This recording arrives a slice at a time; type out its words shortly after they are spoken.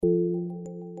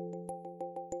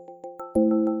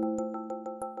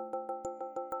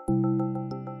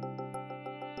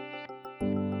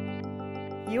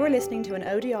You are listening to an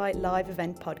ODI live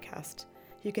event podcast.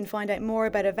 You can find out more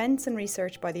about events and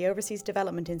research by the Overseas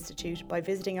Development Institute by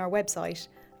visiting our website,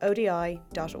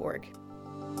 odi.org.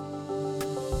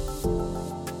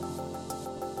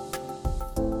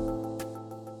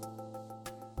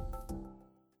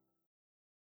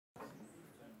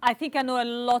 I think I know a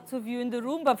lot of you in the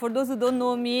room, but for those who don't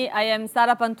know me, I am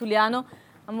Sara Pantuliano.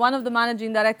 I'm one of the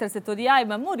managing directors at ODI,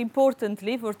 but more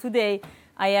importantly, for today,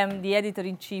 I am the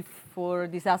editor-in-chief for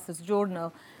Disasters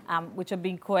Journal, which I've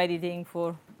been co-editing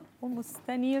for almost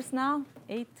 10 years now,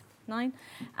 8, 9.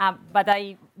 But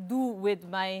I do with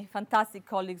my fantastic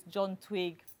colleagues, John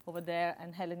Twigg over there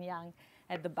and Helen Young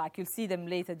at the back. You'll see them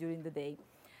later during the day.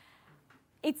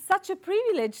 It's such a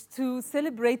privilege to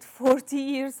celebrate 40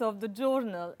 years of the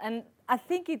journal. And I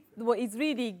think what is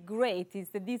really great is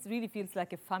that this really feels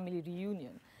like a family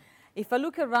reunion. If I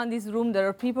look around this room, there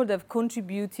are people that have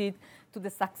contributed to the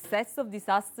success of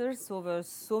disasters over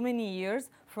so many years,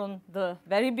 from the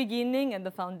very beginning and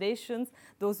the foundations,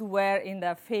 those who were in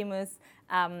the famous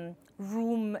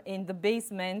room in the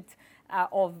basement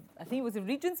of, I think it was the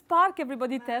Regent's Park,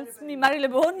 everybody tells me,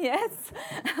 Marylebone, yes,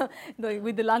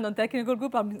 with the London Technical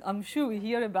Group, I'm sure we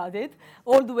hear about it,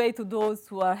 all the way to those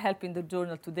who are helping the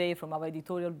journal today, from our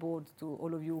editorial board to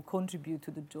all of you who contribute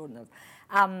to the journal.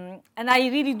 And I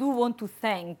really do want to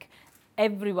thank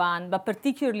everyone, but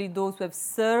particularly those who have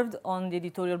served on the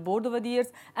editorial board over the years,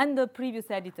 and the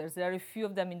previous editors. There are a few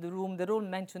of them in the room. They're all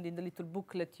mentioned in the little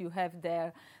booklet you have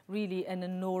there. Really an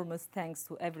enormous thanks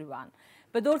to everyone.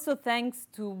 But also thanks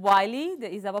to Wiley,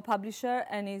 that is our publisher,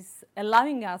 and is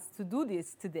allowing us to do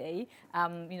this today,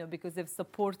 because they've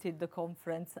supported the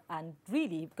conference and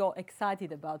really got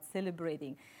excited about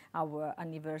celebrating our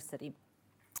anniversary.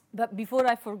 But before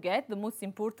I forget, the most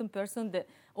important person that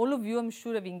all of you, I'm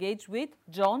sure, have engaged with,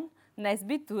 John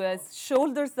Nesbitt, who has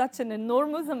shouldered such an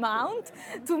enormous amount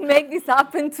to make this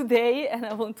happen today, and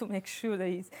I want to make sure that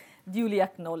he's duly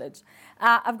acknowledged.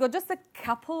 I've got just a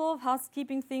couple of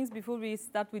housekeeping things before we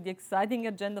start with the exciting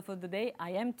agenda for the day.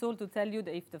 I am told to tell you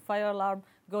that if the fire alarm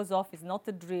goes off, it's not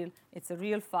a drill, it's a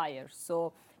real fire.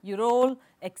 So you're all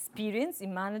experienced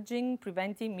in managing,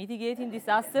 preventing, mitigating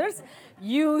disasters.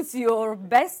 Use your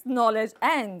best knowledge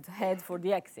and head for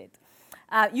the exit.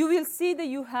 You will see that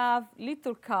you have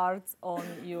little cards on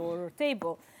your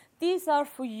table. These are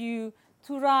for you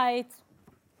to write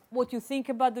what you think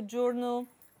about the journal,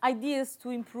 ideas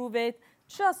to improve it,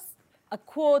 just a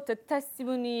quote, a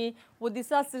testimony, what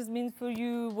disasters mean for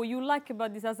you, what you like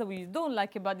about disasters, what you don't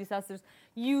like about disasters.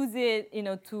 Use it,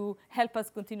 to help us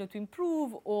continue to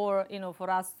improve, or, for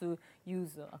us to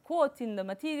use a quote in the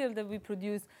material that we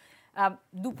produce.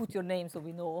 Do put your name so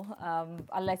we know,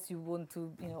 unless you want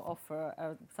to,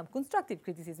 offer some constructive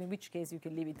criticism, in which case you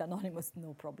can leave it anonymous,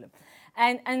 no problem.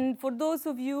 And for those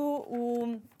of you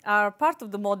who are part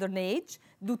of the modern age,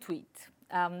 do tweet.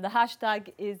 The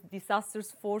hashtag is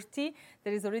Disasters40.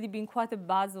 There has already been quite a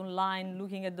buzz online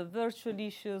looking at the virtual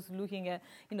issues, looking at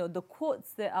the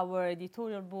quotes that our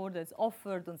editorial board has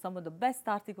offered on some of the best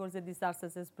articles that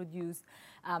Disasters has produced.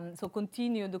 So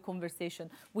continue the conversation.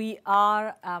 We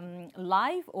are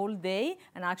live all day,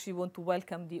 and I actually want to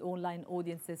welcome the online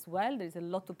audience as well. There's a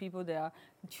lot of people that are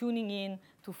tuning in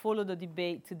to follow the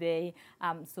debate today.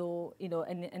 So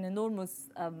an enormous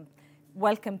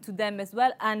welcome to them as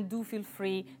well, and do feel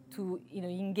free to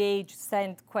engage,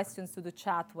 send questions to the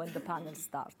chat when the panel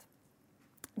starts.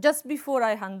 Just before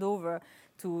I hand over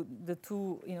to the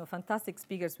two fantastic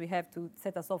speakers we have to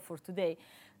set us off for today,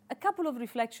 a couple of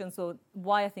reflections on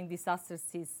why I think disasters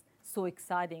is so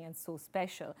exciting and so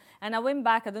special. And I went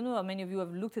back, I don't know how many of you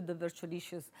have looked at the virtual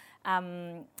issues.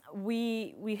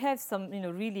 We have some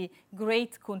really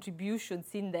great contributions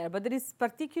in there, but there is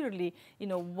particularly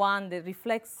one that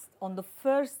reflects on the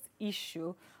first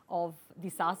issue of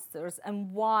disasters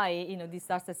and why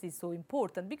disasters is so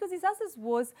important. Because disasters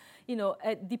was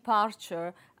a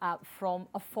departure from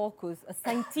a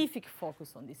scientific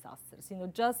focus on disasters,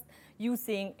 just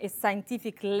using a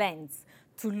scientific lens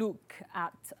to look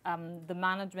at the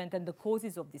management and the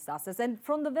causes of disasters. And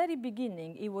from the very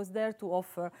beginning, it was there to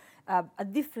offer a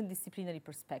different disciplinary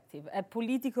perspective, a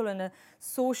political and a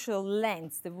social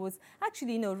lens that was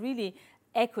actually really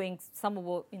echoing some of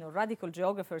what radical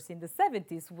geographers in the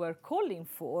 70s were calling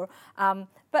for,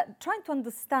 but trying to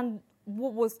understand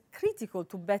what was critical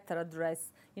to better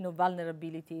address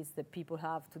vulnerabilities that people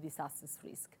have to disasters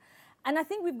risk. And I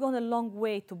think we've gone a long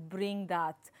way to bring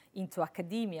that into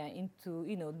academia, into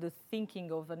the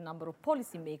thinking of a number of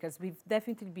policymakers. We've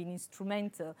definitely been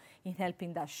instrumental in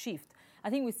helping that shift. I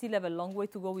think we still have a long way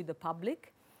to go with the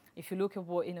public. If you look at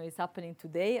what is happening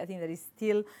today, I think there is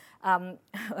still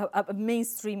a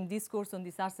mainstream discourse on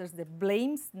disasters that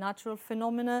blames natural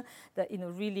phenomena, that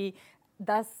really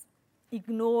does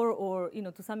ignore or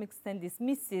to some extent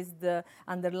dismisses the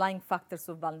underlying factors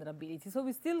of vulnerability. So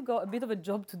we still got a bit of a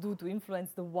job to do to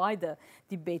influence the wider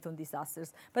debate on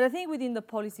disasters. But I think within the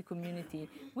policy community,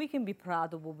 we can be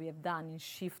proud of what we have done in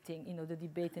shifting the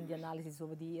debate and the analysis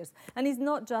over the years. And it's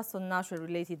not just on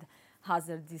natural-related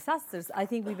hazard disasters. I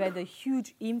think we've had a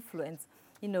huge influence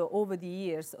over the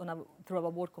years through our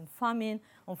work on famine,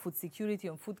 on food security,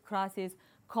 on food crisis,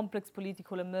 complex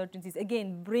political emergencies,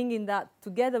 again, bringing that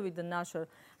together with the natural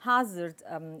hazard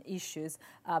issues,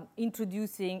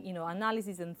 introducing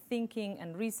analysis and thinking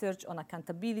and research on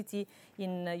accountability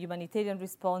in humanitarian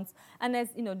response. And as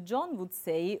John would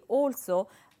say, also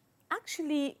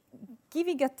actually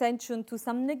giving attention to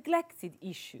some neglected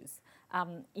issues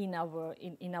in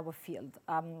our field.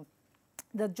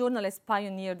 The journal has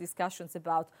pioneered discussions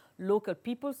about local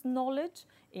people's knowledge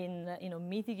in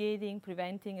mitigating,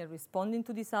 preventing, and responding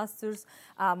to disasters.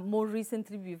 More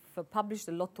recently, we've published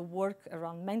a lot of work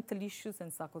around mental issues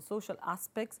and psychosocial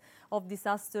aspects of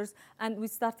disasters, and we're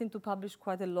starting to publish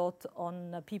quite a lot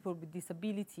on people with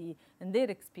disability and their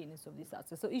experience of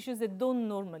disasters. So issues that don't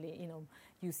normally,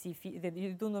 that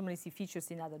you don't normally see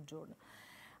features in other journals.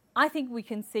 I think we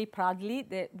can say proudly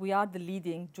that we are the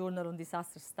leading journal on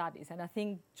disaster studies. And I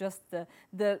think just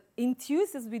the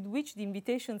enthusiasm with which the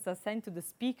invitations are sent to the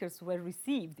speakers were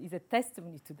received is a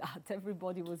testimony to that.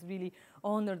 Everybody was really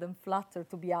honored and flattered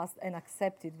to be asked and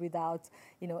accepted without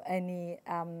any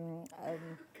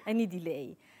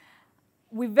delay.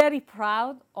 We're very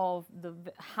proud of the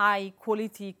high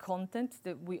quality content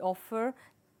that we offer,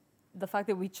 the fact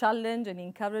that we challenge and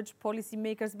encourage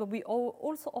policymakers, but we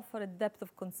also offer a depth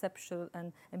of conceptual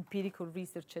and empirical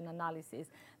research and analysis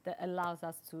that allows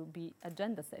us to be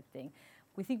agenda setting.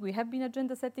 We think we have been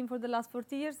agenda setting for the last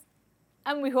 40 years,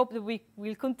 and we hope that we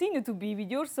will continue to be with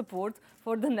your support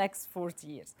for the next 40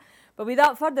 years. But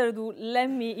without further ado, let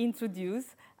me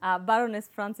introduce Baroness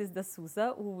Frances da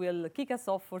Souza, who will kick us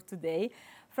off for today.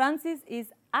 Frances is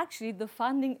actually the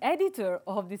founding editor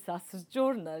of Disasters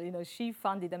Journal. She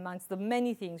funded, amongst the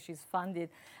many things she's funded,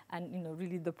 and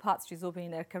really the paths she's opened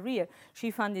in her career, she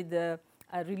funded the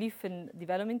Relief and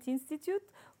Development Institute,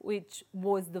 which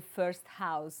was the first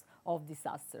house of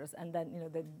disasters. And then,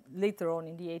 later on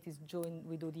in the 80s, joined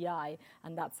with ODI,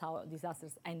 and that's how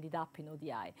disasters ended up in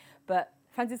ODI. But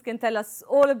Frances can tell us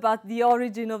all about the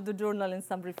origin of the journal and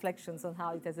some reflections on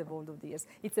how it has evolved over the years.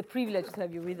 It's a privilege to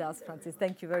have you with us, Frances.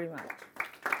 Thank you very much.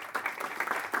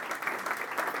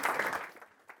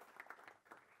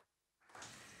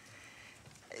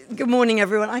 Good morning,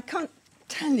 everyone. I can't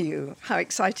tell you how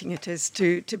exciting it is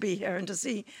to be here and to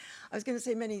see, I was going to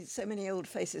say so many old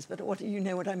faces, but what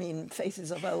I mean,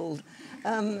 faces of old.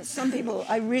 Some people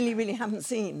I really, really haven't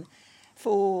seen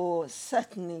for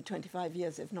certainly 25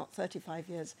 years, if not 35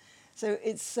 years. So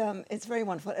it's very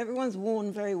wonderful. Everyone's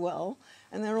worn very well,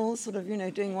 and they're all sort of,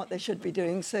 doing what they should be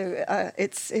doing. So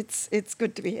it's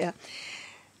good to be here.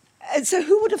 And so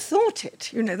who would have thought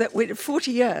it, that we're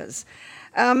 40 years.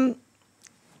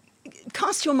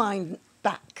 Cast your minds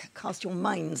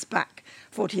back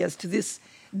 40 years to this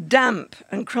damp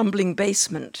and crumbling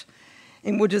basement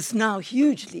in what is now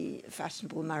hugely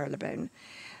fashionable Marylebone.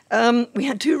 We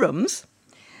had 2 rooms,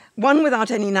 one without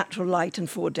any natural light and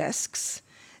 4 desks,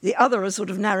 the other a sort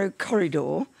of narrow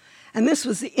corridor, and this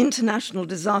was the International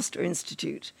Disaster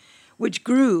Institute, which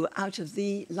grew out of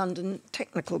the London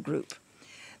Technical Group.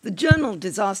 The journal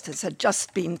Disasters had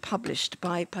just been published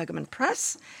by Pergamon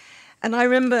Press, and I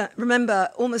remember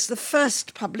almost the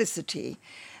first publicity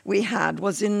we had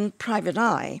was in Private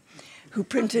Eye, who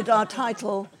printed our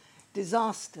title,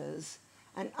 Disasters,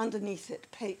 and underneath it,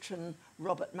 patron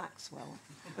Robert Maxwell.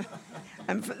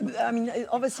 And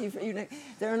obviously,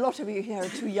 there are a lot of you here who are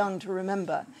too young to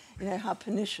remember, how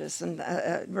pernicious and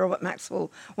Robert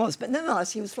Maxwell was. But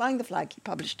nevertheless, he was flying the flag. He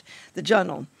published the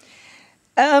journal.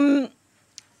 I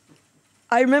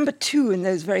remember, too, in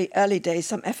those very early days,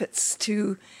 some efforts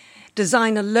to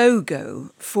design a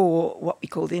logo for what we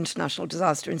call the International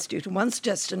Disaster Institute. And one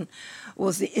suggestion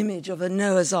was the image of a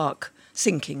Noah's Ark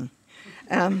sinking.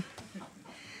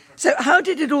 So how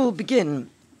did it all begin?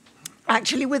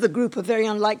 Actually, with a group of very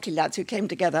unlikely lads who came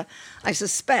together, I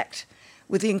suspect,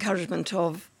 with the encouragement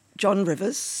of John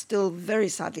Rivers, still very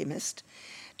sadly missed,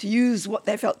 to use what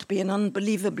they felt to be an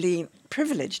unbelievably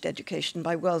privileged education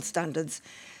by world standards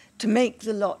to make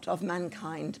the lot of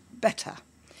mankind better.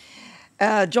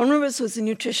 John Rivers was a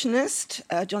nutritionist,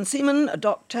 John Seaman, a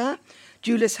doctor,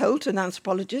 Julius Holt, an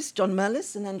anthropologist, John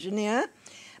Merlis, an engineer,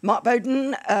 Mark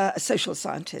Bowden, a social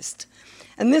scientist.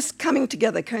 And this coming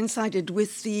together coincided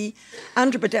with the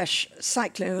Andhra Pradesh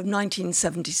cyclone of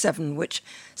 1977, which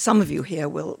some of you here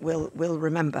will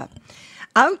remember.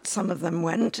 Out some of them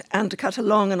went, and to cut a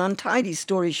long and untidy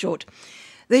story short,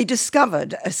 they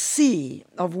discovered a sea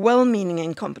of well-meaning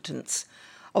incompetence,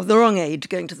 of the wrong aid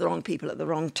going to the wrong people at the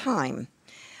wrong time.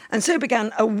 And so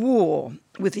began a war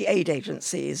with the aid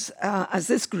agencies as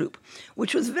this group,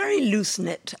 which was very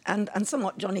loose-knit and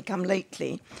somewhat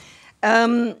Johnny-come-lately,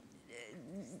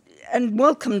 and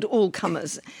welcomed all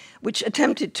comers, which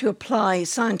attempted to apply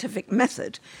scientific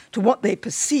method to what they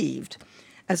perceived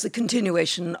as the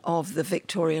continuation of the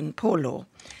Victorian Poor Law.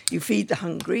 You feed the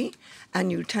hungry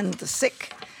and you tend the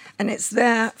sick, and it's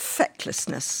their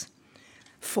fecklessness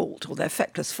fault, or their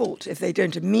feckless fault, if they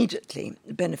don't immediately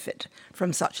benefit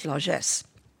from such largesse.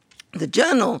 The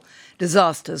journal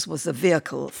Disasters was the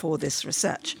vehicle for this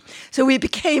research. So we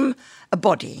became a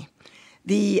body,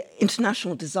 the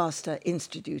International Disaster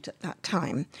Institute at that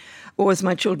time, or as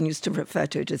my children used to refer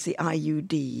to it as the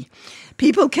IUD.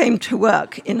 People came to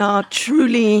work in our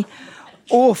truly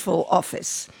awful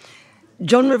office.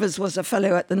 John Rivers was a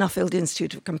fellow at the Nuffield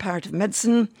Institute of Comparative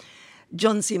Medicine.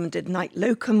 John Seaman did night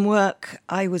locum work.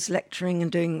 I was lecturing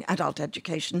and doing adult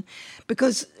education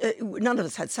because none of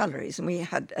us had salaries and we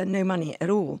had no money at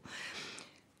all.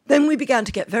 Then we began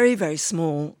to get very, very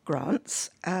small grants,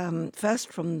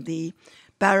 first from the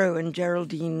Barrow and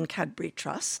Geraldine Cadbury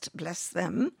Trust, bless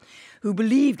them, who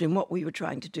believed in what we were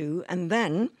trying to do, and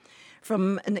then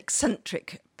from an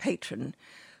eccentric patron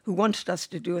who wanted us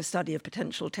to do a study of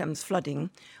potential Thames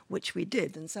flooding, which we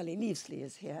did, and Sally Leavesley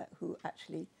is here, who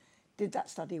actually did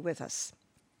that study with us.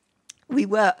 We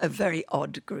were a very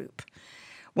odd group.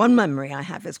 One memory I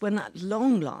have is when at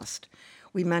long last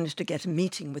we managed to get a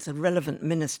meeting with a relevant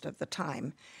minister of the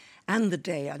time, and the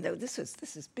day, I know this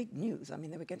is big news. I mean,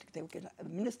 the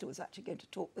minister was actually going to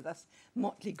talk with us,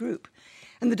 motley group.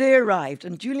 And the day arrived,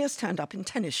 and Julius turned up in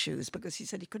tennis shoes because he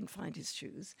said he couldn't find his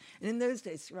shoes. And in those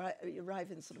days, you arrive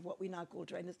in sort of what we now call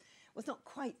trainers was not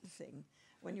quite the thing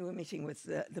when you were meeting with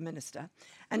the minister.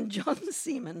 And John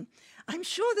Seaman, I'm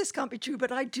sure this can't be true,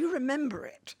 but I do remember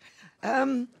it,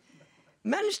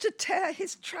 managed to tear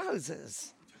his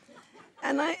trousers.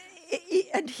 And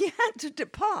he had to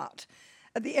depart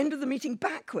at the end of the meeting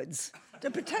backwards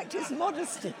to protect his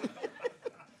modesty.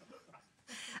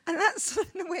 And that's,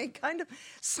 in a way, kind of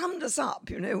summed us up.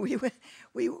 You know,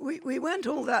 we weren't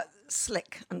all that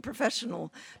slick and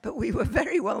professional, but we were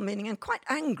very well-meaning and quite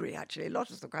angry, actually. A lot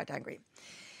of us were quite angry.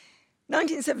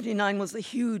 1979 was the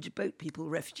huge boat people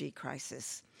refugee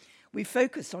crisis. We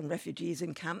focused on refugees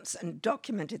in camps and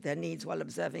documented their needs while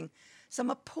observing some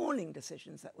appalling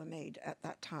decisions that were made at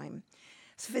that time.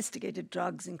 Sophisticated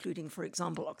drugs, including, for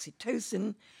example,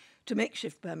 oxytocin, to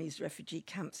makeshift Burmese refugee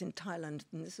camps in Thailand.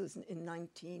 And this was in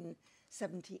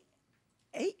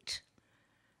 1978.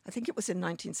 I think it was in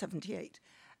 1978.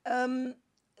 I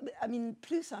mean,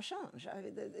 plus ça change.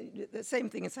 The same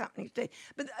thing is happening today.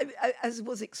 But as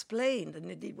was explained, and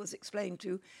indeed was explained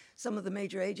to some of the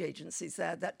major aid agencies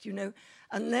there, that, you know,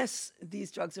 unless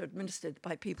these drugs are administered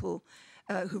by people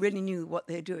who really knew what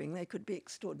they're doing, they could be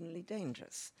extraordinarily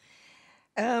dangerous.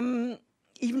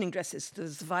 Evening dresses to the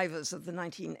survivors of the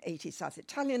 1980 South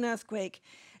Italian earthquake,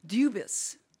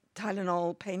 dubious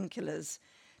Tylenol painkillers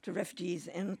to refugees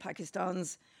in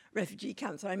Pakistan's refugee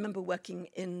camps. I remember working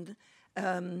in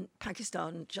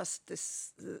Pakistan, just the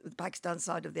Pakistan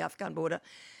side of the Afghan border,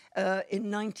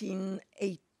 in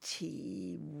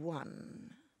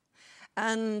 1981.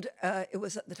 And it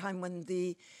was at the time when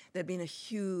there'd been a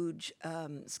huge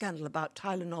scandal about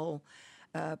Tylenol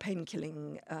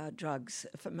pain-killing drugs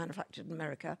manufactured in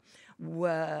America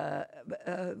were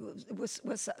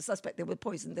suspect. They were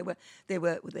poisoned. They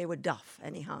were duff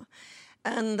anyhow.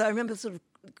 And I remember sort of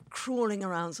crawling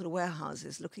around sort of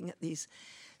warehouses looking at these,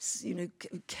 you know,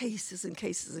 cases and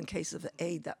cases and cases of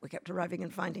aid that were kept arriving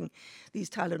and finding these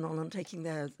Tylenol and taking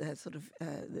their sort of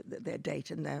their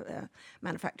date and their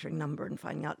manufacturing number and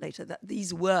finding out later that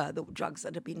these were the drugs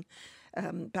that had been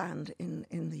banned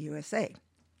in the USA.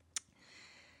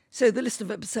 So the list of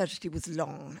absurdity was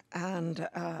long, and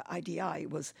IDI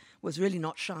was really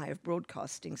not shy of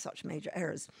broadcasting such major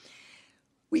errors.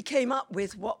 We came up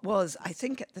with what was, I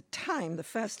think at the time, the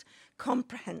first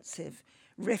comprehensive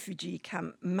refugee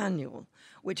camp manual,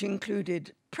 which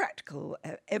included practical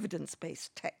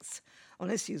evidence-based texts on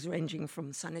issues ranging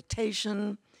from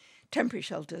sanitation, temporary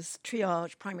shelters,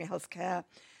 triage, primary health care,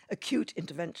 acute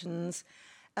interventions,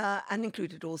 and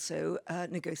included also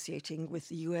negotiating with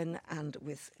the UN and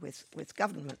with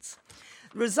governments.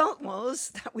 The result was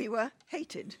that we were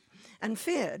hated and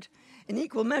feared. in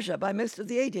equal measure by most of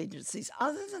the aid agencies,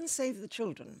 other than Save the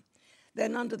Children,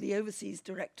 then under the overseas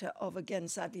director of, again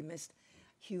sadly missed,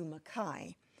 Hugh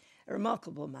Mackay, a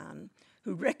remarkable man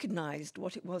who recognised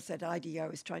what it was that IDI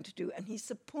was trying to do, and he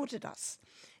supported us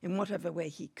in whatever way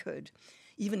he could,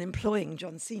 even employing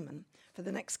John Seaman for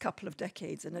the next couple of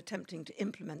decades and attempting to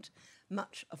implement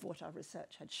much of what our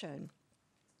research had shown.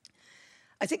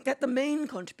 I think that the main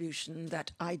contribution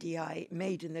that IDI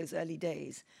made in those early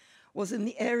days was in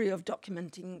the area of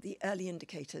documenting the early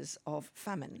indicators of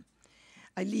famine.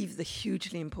 I leave the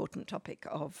hugely important topic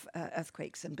of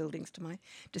earthquakes and buildings to my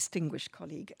distinguished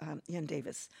colleague, Ian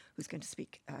Davis, who's going to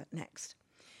speak next.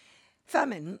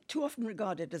 Famine, too often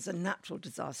regarded as a natural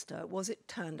disaster, was, it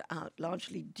turned out,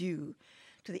 largely due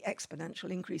to the exponential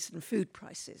increase in food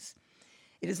prices.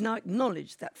 It is now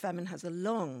acknowledged that famine has a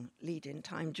long lead-in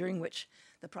time during which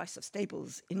the price of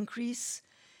staples increase,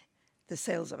 the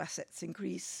sales of assets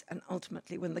increase, and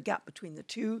ultimately when the gap between the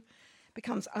two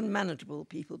becomes unmanageable,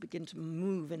 people begin to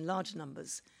move in large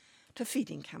numbers to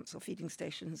feeding camps or feeding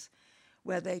stations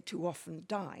where they too often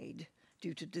died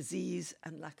due to disease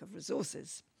and lack of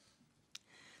resources.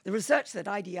 The research that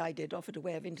IDI did offered a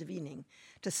way of intervening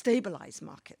to stabilise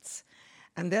markets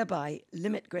and thereby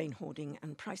limit grain hoarding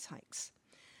and price hikes.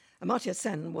 Amartya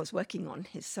Sen was working on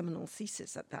his seminal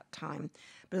thesis at that time,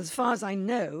 but as far as I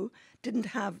know, didn't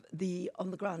have the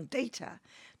on-the-ground data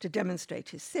to demonstrate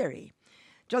his theory.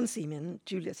 John Seaman,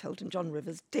 Julius Holt and John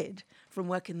Rivers did, from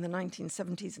work in the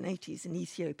 1970s and 80s in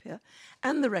Ethiopia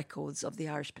and the records of the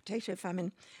Irish potato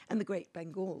famine and the Great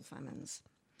Bengal famines.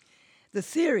 The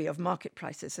theory of market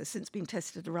prices has since been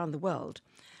tested around the world.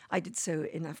 I did so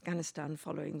in Afghanistan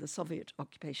following the Soviet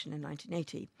occupation in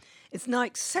 1980. It's now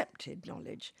accepted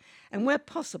knowledge and, where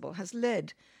possible, has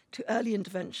led to early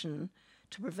intervention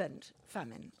to prevent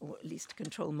famine, or at least to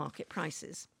control market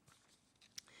prices.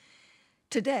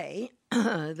 Today,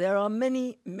 there are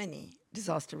many, many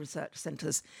disaster research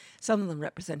centres, some of them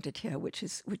represented here, which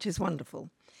is wonderful.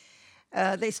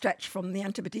 They stretch from the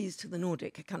Antipodes to the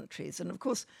Nordic countries. And of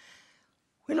course,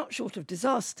 we're not short of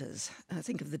disasters.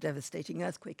 Think of the devastating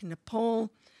earthquake in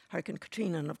Nepal, Hurricane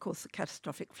Katrina, and of course the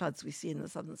catastrophic floods we see in the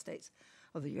southern states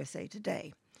of the USA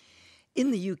today.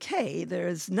 In the UK, there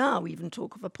is now even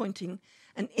talk of appointing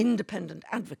an independent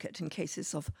advocate in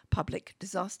cases of public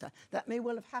disaster. That may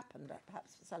well have happened,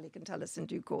 perhaps Sally can tell us in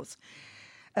due course.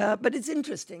 But it's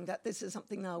interesting that this is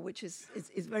something now which is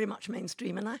very much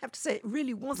mainstream. And I have to say, it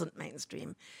really wasn't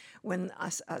mainstream when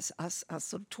us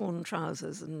sort of torn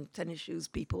trousers and tennis shoes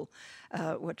people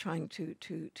were trying to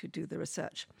do the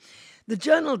research. The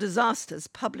journal Disasters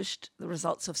published the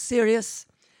results of serious,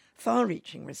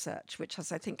 far-reaching research, which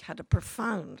has, I think, had a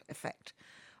profound effect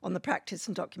on the practice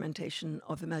and documentation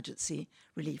of emergency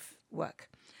relief work.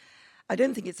 I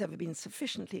don't think it's ever been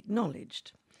sufficiently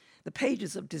acknowledged. The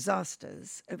pages of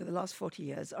Disasters over the last 40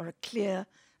 years are a clear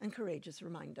and courageous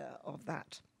reminder of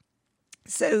that.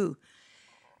 So,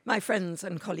 my friends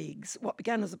and colleagues, what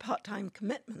began as a part-time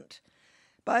commitment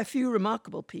by a few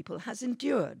remarkable people has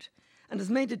endured and has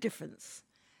made a difference.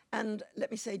 And let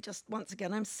me say just once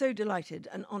again, I'm so delighted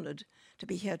and honoured to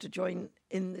be here to join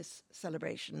in this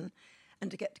celebration and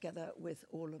to get together with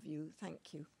all of you.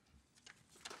 Thank you.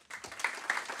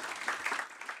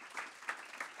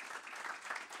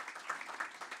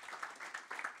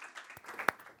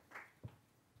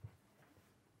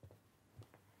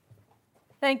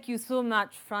 Thank you so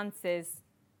much, Frances,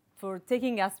 for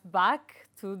taking us back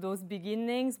to those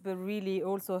beginnings, but really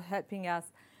also helping us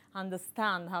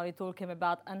understand how it all came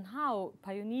about and how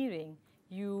pioneering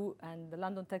you and the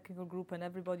London Technical Group and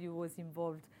everybody who was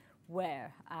involved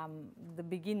were. The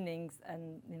beginnings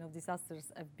and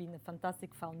disasters have been a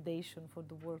fantastic foundation for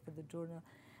the work that the journal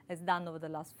has done over the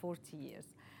last 40 years.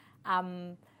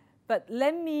 But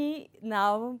let me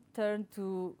now turn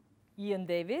to Ian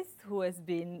Davis, who has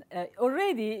been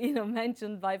already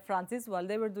mentioned by Frances. While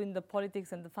they were doing the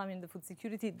politics and the famine and the food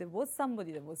security, there was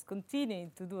somebody that was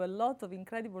continuing to do a lot of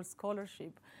incredible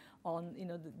scholarship on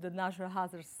the natural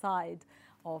hazard side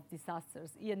of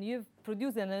disasters. Ian, you've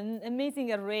produced an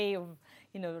amazing array of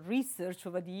research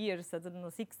over the years. I don't know,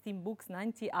 16 books,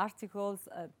 90 articles.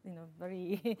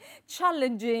 Very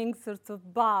challenging sort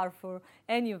of bar for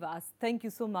any of us. Thank you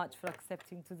so much for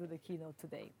accepting to do the keynote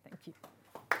today. Thank you.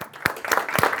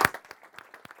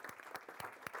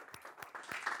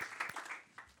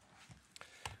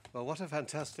 Well, what a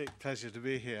fantastic pleasure to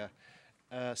be here.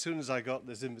 As soon as I got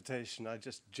this invitation, I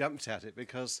just jumped at it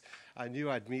because I knew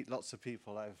I'd meet lots of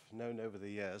people I've known over the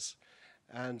years.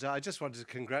 And I just wanted to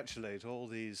congratulate all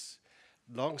these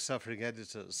long-suffering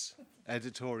editors,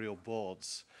 editorial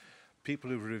boards, people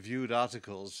who've reviewed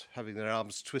articles having their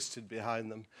arms twisted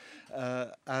behind them,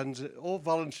 and all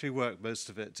voluntary work, most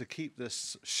of it, to keep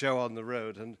this show on the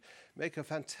road and make a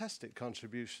fantastic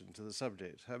contribution to the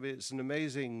subject. I mean, it's an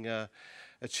amazing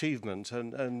achievement,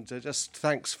 and just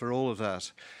thanks for all of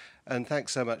that. And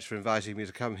thanks so much for inviting me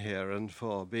to come here and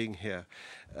for being here.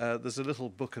 There's a little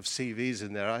book of CVs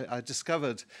in there. I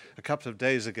discovered a couple of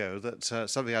days ago that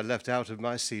something I left out of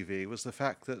my CV was the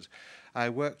fact that I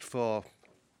worked for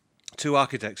two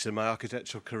architects in my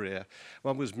architectural career.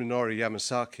 One was Minoru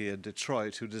Yamasaki in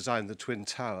Detroit, who designed the Twin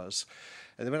Towers.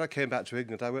 And then when I came back to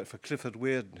England, I worked for Clifford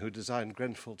Weirden, who designed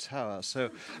Grenfell Tower.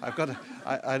 So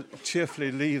I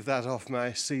cheerfully leave that off my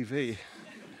CV.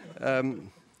 In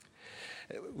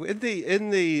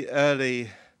the early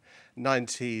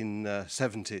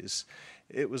 1970s,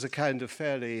 it was a kind of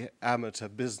fairly amateur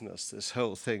business, this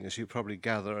whole thing, as you probably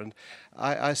gather. And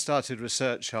I started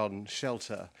research on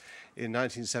shelter in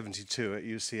 1972 at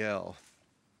UCL.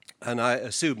 And I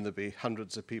assumed there'd be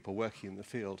hundreds of people working in the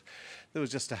field. There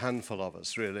was just a handful of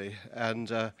us, really.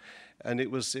 And it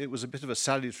was a bit of a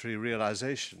salutary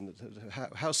realization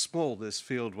how small this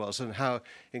field was and how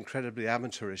incredibly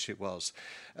amateurish it was.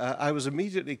 I was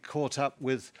immediately caught up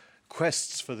with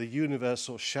quests for the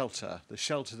universal shelter, the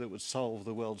shelter that would solve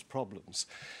the world's problems.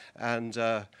 And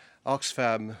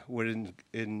Oxfam were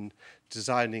in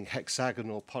designing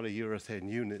hexagonal polyurethane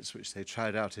units, which they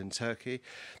tried out in Turkey.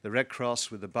 The Red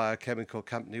Cross with the biochemical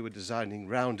company were designing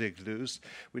round igloos,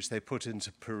 which they put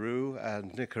into Peru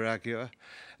and Nicaragua,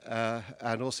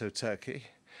 and also Turkey.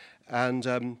 And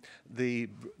the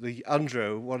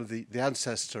UNDRO, one of the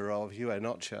ancestor of UN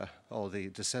OCHA, or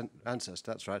the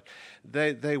ancestor, that's right,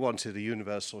 they wanted a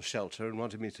universal shelter and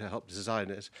wanted me to help design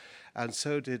it. And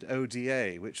so did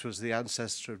ODA, which was the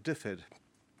ancestor of DFID.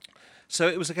 So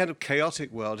it was a kind of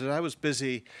chaotic world, and I was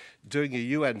busy doing a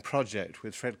UN project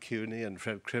with Fred Cuny and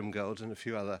Fred Krimgold and a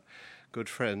few other good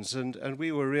friends, and we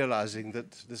were realizing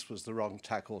that this was the wrong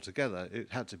tack altogether.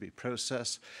 It had to be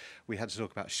process. We had to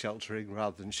talk about sheltering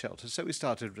rather than shelter, so we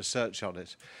started research on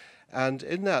it. And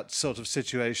in that sort of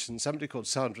situation, somebody called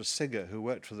Sandra Singer, who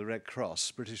worked for the Red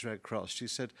Cross, British Red Cross, she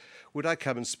said, would I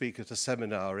come and speak at a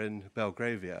seminar in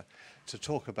Belgravia to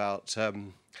talk about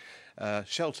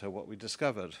shelter, what we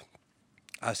discovered?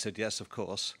 I said, yes, of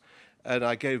course. And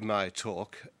I gave my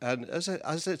talk. And as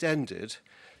it ended,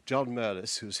 John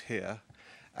Merlis, who's here,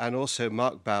 and also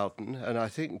Mark Bowden, and I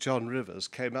think John Rivers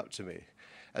came up to me.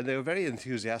 And they were very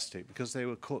enthusiastic because they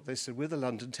said, we're the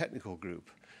London Technical Group,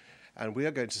 and we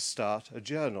are going to start a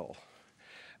journal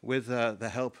with the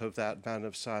help of that man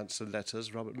of science and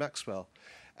letters, Robert Maxwell.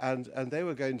 And they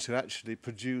were going to actually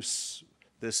produce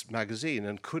this magazine,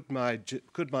 and could my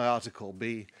article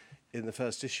be in the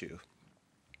first issue?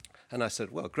 And I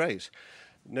said, well, great.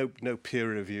 No peer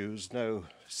reviews, no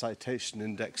citation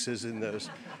indexes in those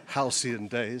halcyon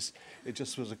days. It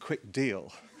just was a quick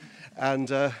deal. And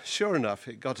sure enough,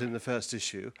 it got in the first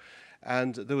issue.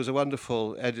 And there was a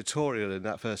wonderful editorial in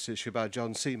that first issue by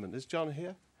John Seaman. Is John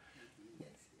here?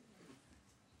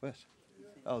 Where?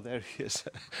 Oh, there he is.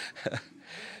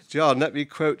 John, let me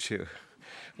quote you.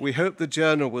 We hope the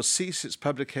journal will cease its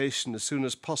publication as soon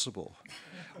as possible.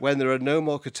 When there are no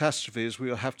more catastrophes, we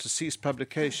will have to cease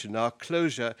publication. Our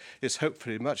closure is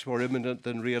hopefully much more imminent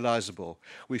than realizable.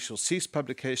 We shall cease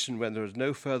publication when there is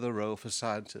no further role for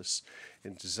scientists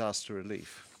in disaster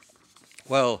relief.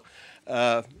 Well,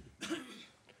 a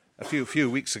few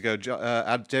weeks ago,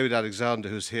 David Alexander,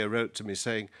 who's here, wrote to me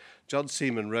saying, John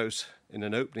Seaman wrote in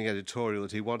an opening editorial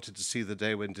that he wanted to see the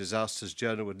day when Disasters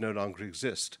Journal would no longer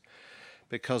exist,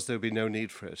 because there would be no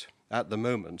need for it. At the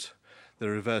moment, the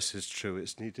reverse is true.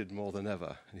 It's needed more than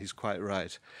ever, and he's quite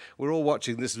right. We're all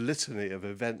watching this litany of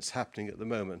events happening at the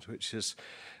moment, which is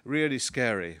really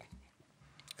scary.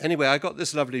 Anyway, I got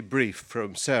this lovely brief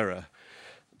from Sarah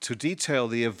to detail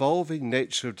the evolving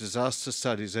nature of disaster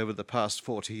studies over the past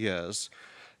 40 years,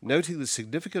 noting the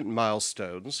significant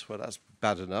milestones, well, that's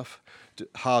bad enough,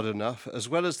 hard enough, as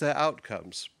well as their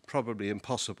outcomes, probably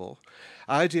impossible,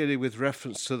 ideally with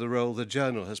reference to the role the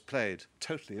journal has played,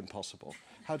 totally impossible.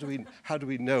 How do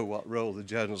we know what role the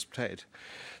journal's played?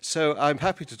 So I'm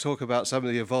happy to talk about some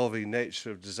of the evolving nature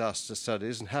of disaster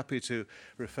studies and happy to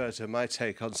refer to my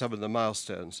take on some of the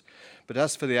milestones. But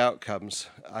as for the outcomes,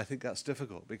 I think that's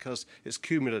difficult because it's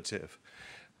cumulative.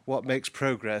 What makes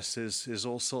progress is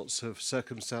all sorts of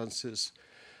circumstances,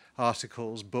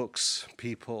 articles, books,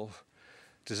 people,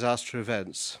 disaster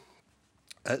events,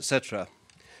 etc.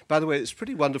 By the way, it's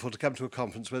pretty wonderful to come to a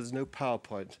conference where there's no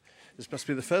PowerPoint. This must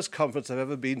be the first conference I've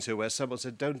ever been to where someone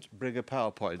said, don't bring a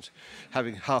PowerPoint,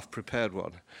 having half prepared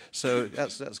one. So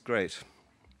that's great.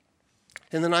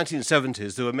 In the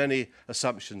 1970s, there were many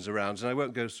assumptions around, and I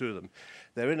won't go through them.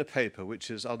 They're in a paper which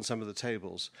is on some of the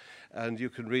tables, and you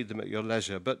can read them at your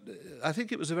leisure. But I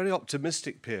think it was a very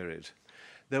optimistic period.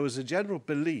 There was a general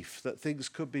belief that things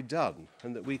could be done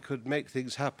and that we could make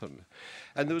things happen.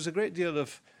 And there was a great deal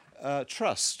of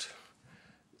trust.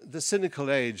 The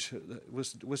cynical age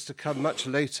was to come much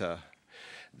later.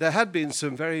 There had been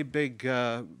some very big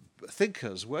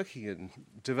thinkers working in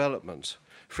development.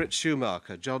 Fritz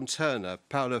Schumacher, John Turner,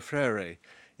 Paulo Freire,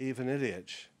 Ivan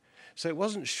Ilyich. So it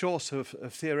wasn't short of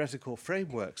theoretical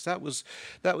frameworks. That was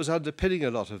underpinning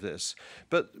a lot of this.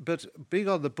 But being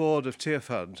on the board of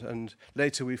Tearfund, and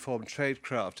later we formed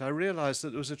Tradecraft, I realized that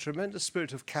there was a tremendous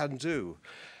spirit of can-do,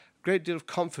 great deal of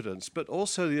confidence, but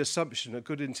also the assumption that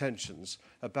good intentions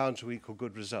are bound to equal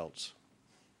good results.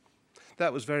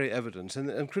 That was very evident,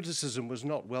 and criticism was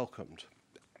not welcomed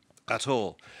at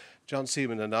all. John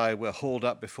Seaman and I were hauled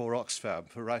up before Oxfam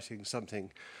for writing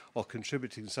something or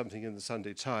contributing something in the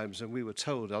Sunday Times, and we were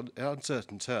told in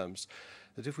uncertain terms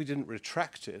that if we didn't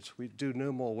retract it, we'd do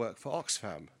no more work for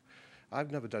Oxfam.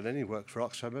 I've never done any work for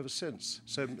Oxfam ever since,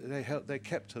 so they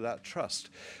kept to that trust.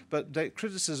 But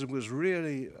criticism was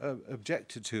really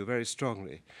objected to very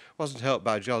strongly. Wasn't helped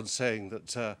by John saying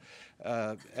that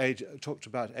talked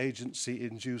about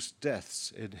agency-induced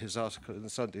deaths in his article in the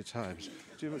Sunday Times.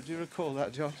 Do you recall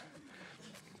that, John?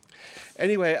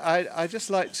 Anyway, I just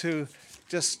like to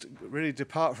just really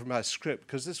depart from my script,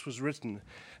 because this was written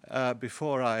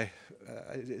before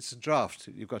it's a draft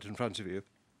that you've got in front of you.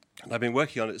 And I've been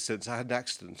working on it since. I had an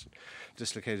accident,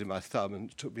 dislocated my thumb,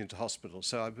 and took me into hospital.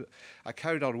 So I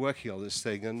carried on working on this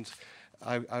thing, and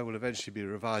I will eventually be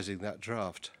revising that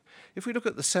draft. If we look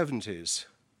at the 70s,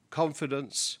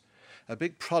 confidence, a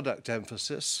big product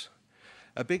emphasis,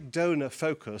 a big donor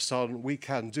focus on we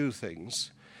can do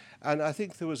things, and I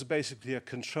think there was basically a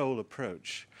control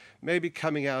approach, maybe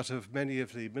coming out of many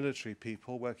of the military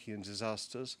people working in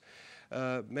disasters,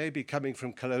 maybe coming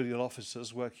from colonial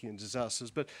officers working in disasters,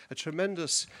 but a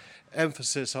tremendous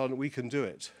emphasis on we can do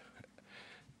it.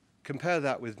 Compare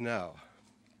that with now.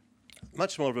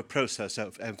 Much more of a process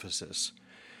of emphasis.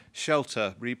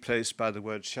 Shelter replaced by the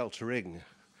word sheltering.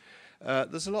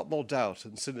 There's a lot more doubt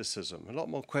and cynicism, a lot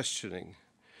more questioning.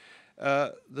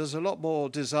 There's a lot more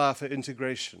desire for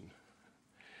integration.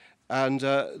 And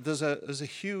there's a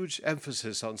huge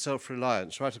emphasis on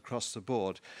self-reliance right across the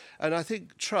board. And I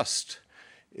think trust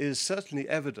is certainly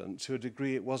evident to a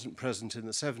degree it wasn't present in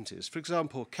the 70s. For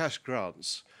example, cash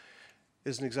grants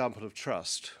is an example of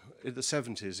trust. In the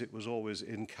 70s, it was always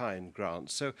in-kind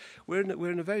grants. So we're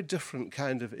in a very different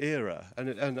kind of era.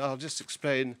 And I'll just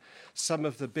explain some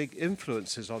of the big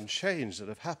influences on change that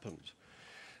have happened.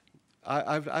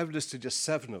 I've listed just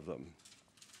 7 of them.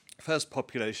 First,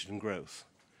 population growth.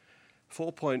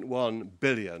 4.1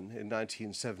 billion in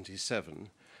 1977,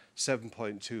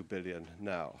 7.2 billion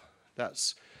now.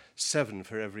 That's 7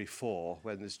 for every 4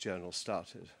 when this journal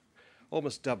started,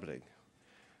 almost doubling.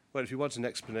 Well, if you want an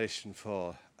explanation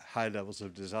for high levels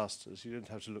of disasters, you don't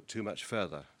have to look too much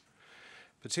further,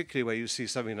 particularly where you see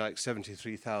something like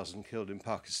 73,000 killed in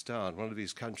Pakistan, one of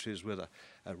these countries with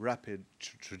a rapid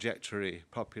trajectory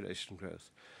population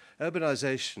growth.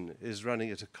 Urbanization is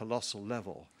running at a colossal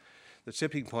level. The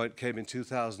tipping point came in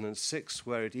 2006,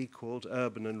 where it equaled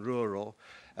urban and rural,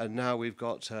 and now we've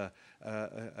got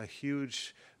a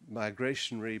huge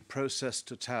migrationary process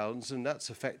to towns, and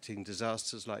that's affecting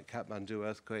disasters like Kathmandu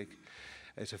earthquake.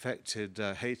 It affected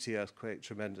Haiti earthquake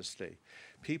tremendously.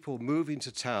 People moving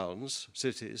to towns,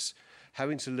 cities,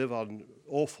 having to live on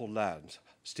awful land,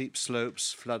 steep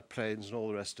slopes, floodplains, and all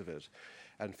the rest of it,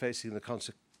 and facing the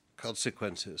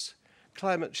consequences.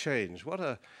 Climate change, what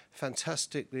a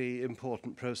fantastically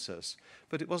important process.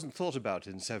 But it wasn't thought about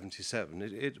in 77.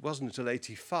 It wasn't until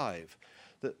 85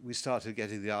 that we started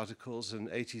getting the articles, and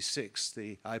 86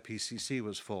 the IPCC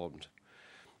was formed.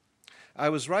 I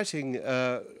was looking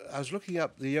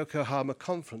up the Yokohama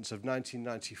Conference of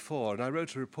 1994, and I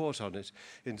wrote a report on it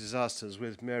in disasters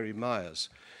with Mary Myers.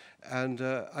 And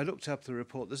I looked up the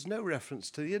report. There's no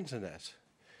reference to the internet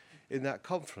in that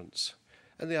conference.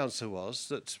 And the answer was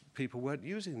that people weren't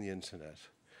using the internet.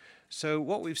 So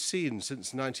what we've seen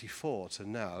since 94 to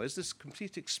now is this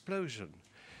complete explosion.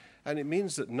 And it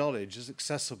means that knowledge is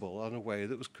accessible in a way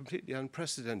that was completely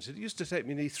unprecedented. It used to take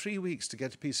me nearly 3 weeks to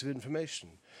get a piece of information.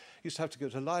 I used to have to go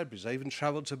to libraries. I even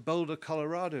traveled to Boulder,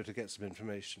 Colorado to get some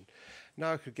information.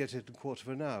 Now I could get it in a quarter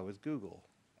of an hour with Google.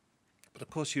 But of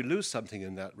course you lose something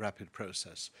in that rapid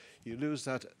process. You lose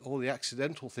all the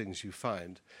accidental things you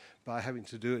find by having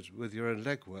to do it with your own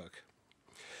legwork.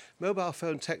 Mobile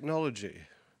phone technology.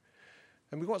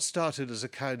 And what started as a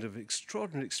kind of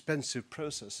extraordinarily expensive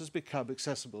process has become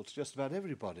accessible to just about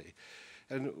everybody.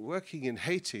 And working in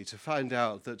Haiti to find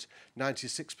out that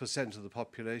 96% of the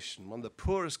population, one of the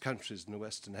poorest countries in the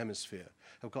Western Hemisphere,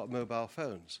 have got mobile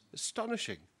phones.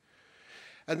 Astonishing.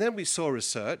 And then we saw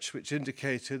research which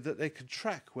indicated that they could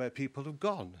track where people have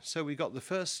gone. So we got the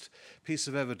first piece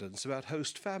of evidence about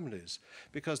host families,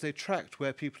 because they tracked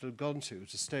where people had gone to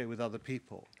stay with other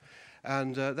people.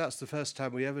 And that's the first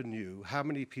time we ever knew how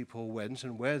many people went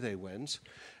and where they went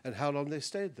and how long they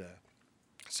stayed there.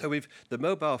 So the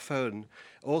mobile phone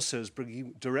also is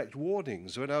bringing direct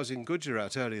warnings. When I was in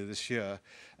Gujarat earlier this year,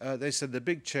 they said the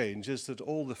big change is that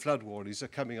all the flood warnings are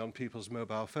coming on people's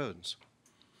mobile phones.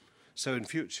 So in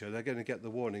future, they're going to get the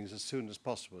warnings as soon as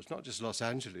possible. It's not just Los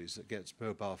Angeles that gets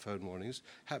mobile phone warnings,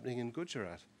 happening in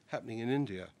Gujarat, happening in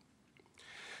India.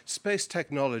 Space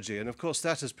technology, and of course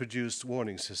that has produced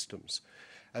warning systems,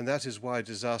 and that is why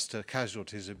disaster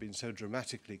casualties have been so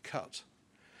dramatically cut.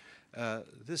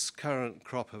 This current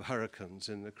crop of hurricanes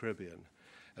in the Caribbean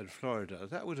and Florida,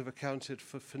 that would have accounted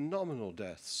for phenomenal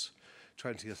deaths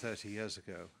 20 or 30 years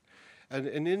ago. And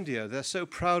in India, they're so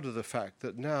proud of the fact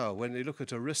that now, when they look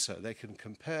at Orissa, they can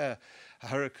compare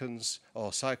hurricanes,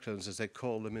 or cyclones as they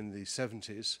call them in the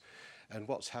 70s, and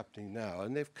what's happening now.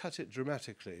 And they've cut it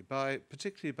dramatically,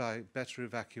 particularly by better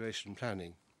evacuation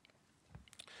planning.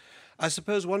 I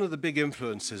suppose one of the big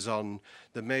influences on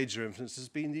the major influence has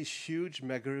been these huge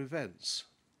mega events.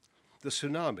 The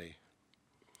tsunami.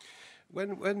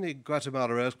 When the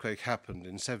Guatemala earthquake happened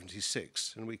in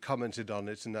 '76, and we commented on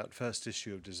it in that first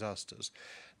issue of Disasters,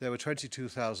 there were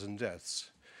 22,000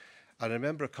 deaths. And I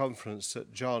remember a conference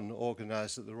that John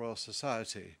organized at the Royal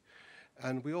Society,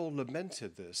 and we all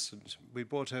lamented this, and we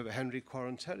brought over Henry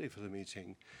Quarantelli for the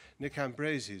meeting. Nick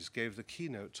Ambrazes gave the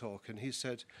keynote talk, and he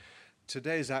said,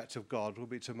 today's act of God will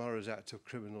be tomorrow's act of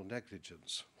criminal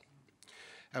negligence.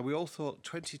 And we all thought,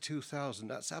 22,000,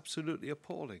 that's absolutely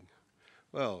appalling.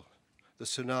 Well, the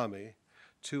tsunami,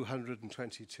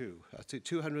 222, I think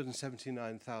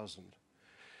 279,000,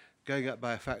 going up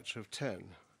by a factor of 10. And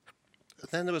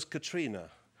then there was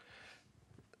Katrina.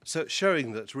 So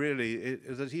showing that really,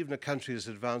 that even a country as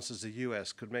advanced as the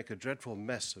US could make a dreadful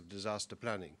mess of disaster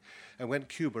planning. And when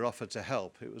Cuba offered to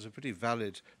help, it was a pretty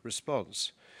valid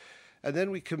response. And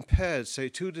then we compared, say,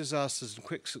 two disasters in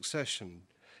quick succession,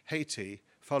 Haiti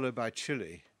followed by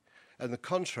Chile. And the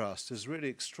contrast is really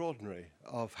extraordinary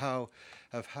of how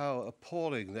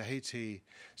appalling the Haiti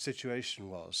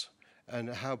situation was and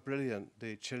how brilliant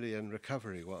the Chilean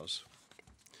recovery was.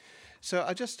 So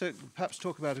I just perhaps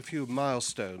talk about a few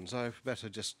milestones. I better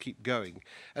just keep going.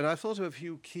 And I thought of a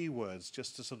few keywords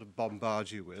just to sort of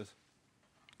bombard you with,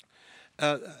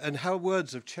 and how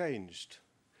words have changed.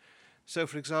 So,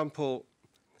 for example,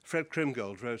 Fred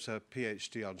Krimgold wrote a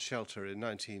PhD on shelter in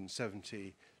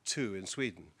 1972 in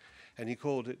Sweden, and he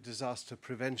called it disaster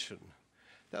prevention.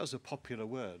 That was a popular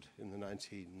word in the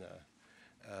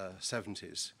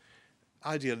 1970s.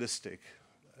 Idealistic,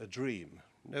 a dream.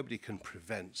 Nobody can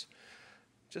prevent.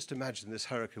 Just imagine this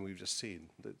hurricane we've just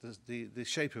seen. The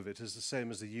shape of it is the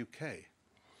same as the UK.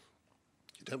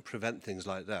 You don't prevent things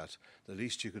like that. The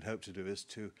least you can hope to do is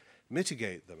to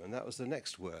mitigate them, and that was the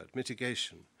next word,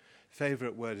 mitigation,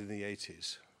 favorite word in the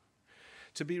 80s.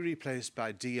 To be replaced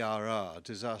by DRR,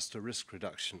 disaster risk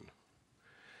reduction.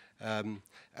 And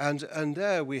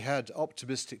there we had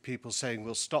optimistic people saying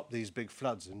we'll stop these big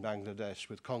floods in Bangladesh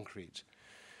with concrete.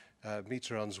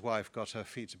 Mitterrand's wife got her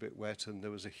feet a bit wet, and there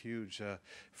was a huge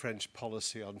French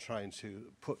policy on trying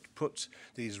to put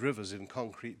these rivers in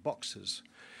concrete boxes.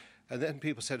 And then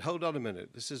people said, hold on a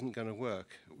minute, this isn't going to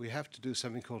work. We have to do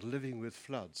something called living with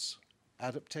floods,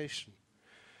 adaptation.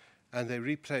 And they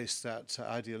replaced that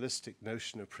idealistic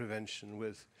notion of prevention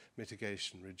with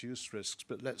mitigation, reduce risks,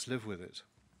 but let's live with it.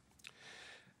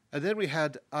 And then we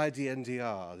had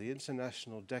IDNDR, the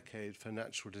International Decade for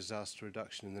Natural Disaster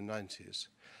Reduction in the 90s.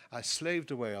 I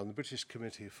slaved away on the British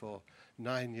Committee for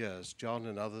 9 years. John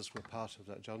and others were part of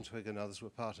that. John Twigg and others were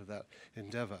part of that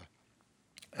endeavor.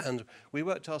 And we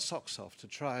worked our socks off to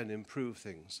try and improve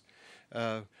things.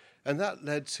 And that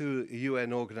led to a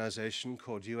UN organization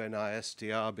called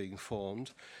UNISDR being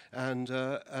formed, and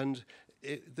a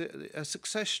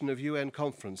succession of UN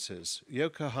conferences,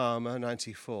 Yokohama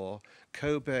 94,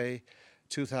 Kobe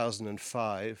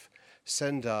 2005,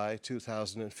 Sendai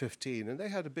 2015, and they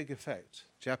had a big effect,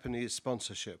 Japanese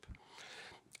sponsorship.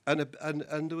 And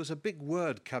there was a big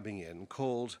word coming in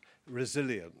called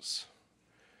resilience.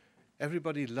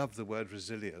 Everybody loved the word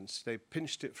resilience. They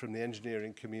pinched it from the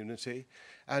engineering community,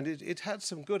 and it had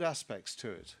some good aspects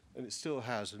to it, and it still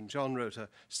has. And John wrote a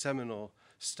seminal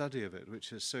study of it,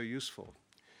 which is so useful.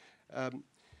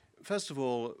 First of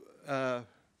all,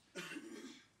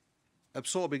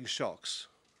 absorbing shocks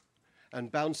and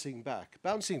bouncing back.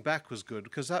 Bouncing back was good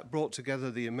because that brought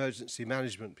together the emergency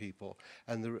management people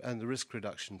and the risk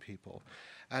reduction people,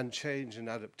 and change and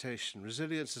adaptation.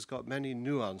 Resilience has got many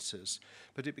nuances,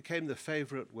 but it became the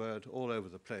favorite word all over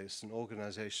the place, and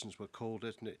organizations were called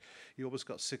it, and you almost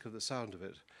got sick of the sound of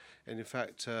it. And in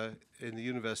fact, in the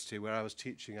university where I was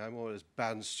teaching, I always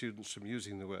banned students from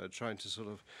using the word, trying to sort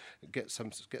of get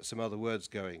some other words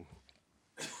going.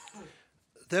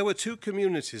 There were two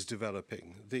communities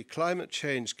developing, the climate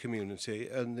change community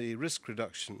and the risk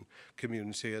reduction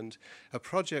community, and a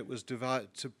project was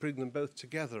divided to bring them both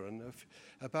together, and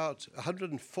about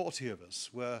 140 of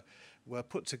us were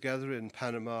put together in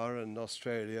Panama and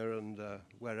Australia and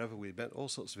wherever we met, all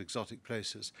sorts of exotic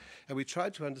places, and we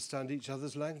tried to understand each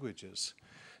other's languages.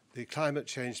 The climate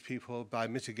change people, by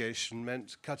mitigation,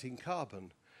 meant cutting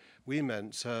carbon. We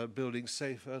meant building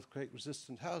safe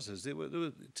earthquake-resistant houses.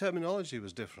 The terminology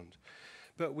was different.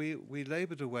 But we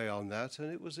laboured away on that,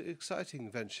 and it was an exciting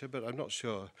venture, but I'm not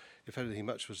sure if anything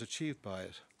much was achieved by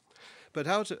it. But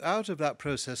out of that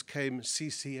process came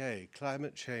CCA,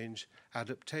 Climate Change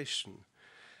Adaptation.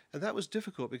 And that was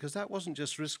difficult because that wasn't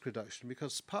just risk reduction,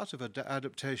 because part of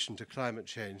adaptation to climate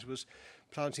change was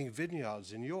planting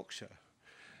vineyards in Yorkshire,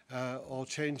 or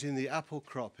changing the apple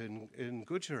crop in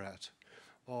Gujarat,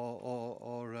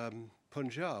 or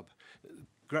Punjab,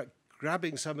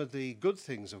 grabbing some of the good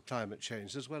things of climate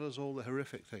change as well as all the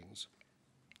horrific things.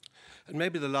 And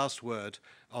maybe the last word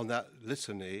on that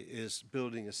litany is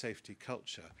building a safety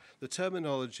culture. The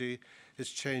terminology is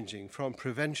changing from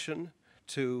prevention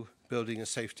to building a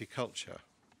safety culture.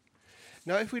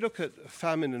 Now, if we look at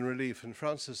famine and relief, and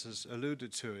Francis has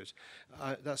alluded to it,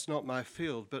 that's not my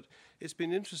field, but it's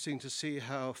been interesting to see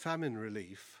how famine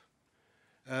relief,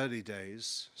 early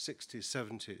days, 60s,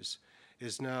 70s,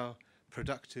 is now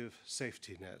productive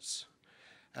safety nets.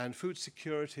 And food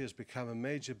security has become a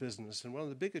major business, and one of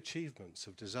the big achievements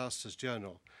of Disasters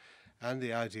Journal and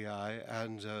the IDI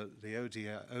and the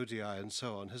ODI and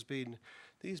so on has been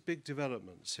these big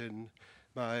developments. In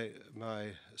my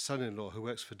son-in-law, who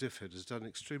works for DFID, has done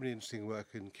extremely interesting work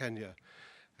in Kenya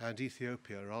and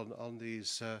Ethiopia on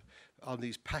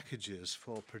these packages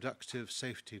for productive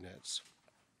safety nets.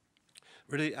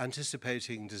 Really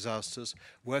anticipating disasters,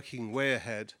 working way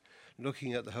ahead,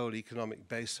 looking at the whole economic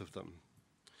base of them.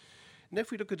 And if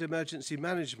we look at emergency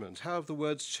management, how have the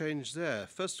words changed there?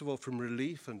 First of all, from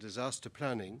relief and disaster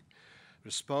planning,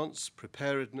 response,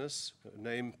 preparedness, a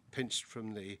name pinched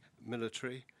from the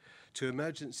military, to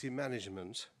emergency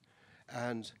management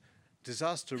and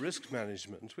disaster risk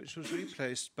management, which was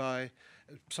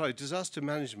disaster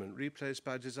management replaced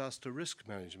by disaster risk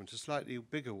management, a slightly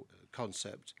bigger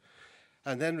concept.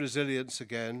 And then resilience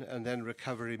again, and then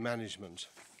recovery management.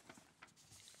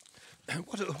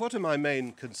 What are my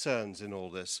main concerns in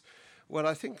all this? Well,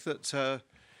 I think that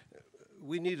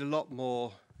we need a lot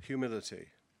more humility.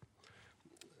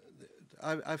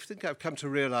 I think I've come to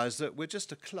realize that we're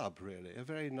just a club, really, a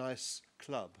very nice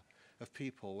club of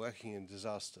people working in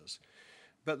disasters.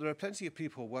 But there are plenty of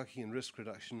people working in risk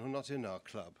reduction who are not in our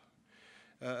club.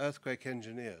 Earthquake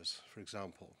engineers, for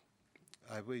example.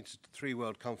 I've been to 3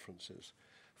 world conferences,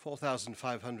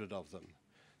 4,500 of them,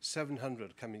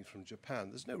 700 coming from Japan.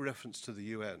 There's no reference to the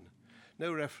UN,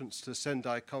 no reference to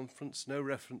Sendai conference, no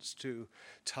reference to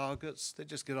targets. They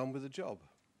just get on with the job.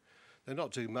 They're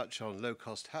not doing much on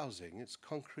low-cost housing. It's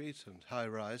concrete and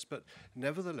high-rise, but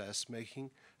nevertheless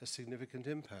making a significant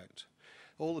impact.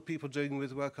 All the people doing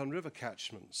with work on river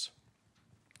catchments.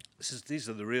 These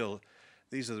are the real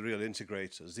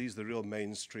integrators. These are the real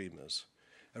mainstreamers.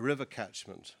 A river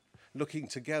catchment, looking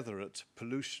together at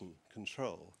pollution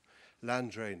control,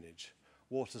 land drainage,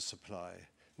 water supply,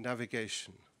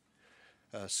 navigation,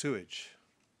 sewage,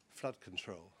 flood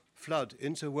control, flood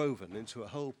interwoven into a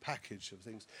whole package of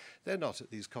things. They're not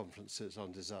at these conferences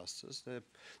on disasters.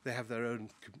 They have their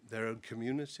own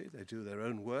community. They do their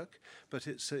own work, but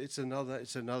it's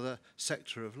another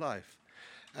sector of life.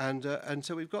 And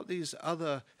so we've got these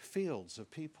other fields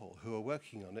of people who are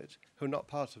working on it, who are not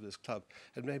part of this club,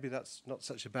 and maybe that's not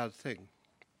such a bad thing.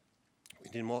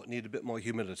 We need a bit more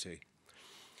humility.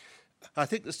 I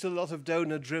think there's still a lot of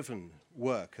donor-driven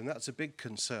work, and that's a big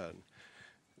concern.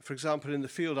 For example, in the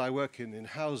field I work in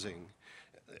housing,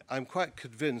 I'm quite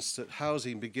convinced that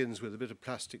housing begins with a bit of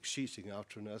plastic sheeting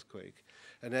after an earthquake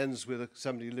and ends with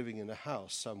somebody living in a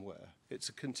house somewhere. It's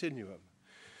a continuum.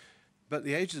 But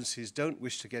the agencies don't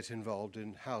wish to get involved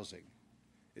in housing.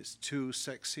 It's too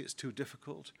sexy, it's too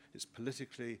difficult, it's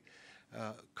politically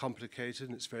complicated,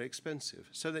 and it's very expensive.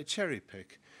 So they cherry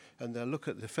pick, and they'll look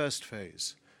at the first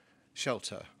phase,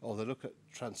 shelter, or they look at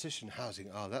transition housing.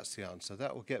 That's the answer.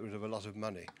 That will get rid of a lot of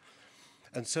money.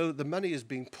 And so the money is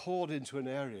being poured into an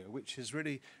area which is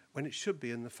really when it should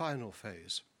be in the final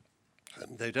phase.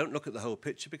 And they don't look at the whole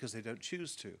picture because they don't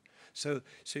choose to. So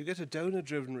you get a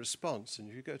donor-driven response, and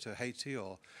if you go to Haiti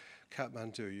or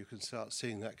Kathmandu, you can start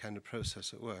seeing that kind of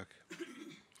process at work.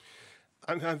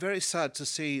 I'm very sad to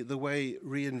see the way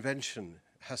reinvention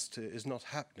is not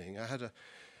happening. I had a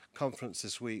conference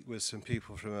this week with some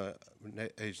people from an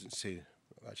agency,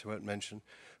 which I won't mention,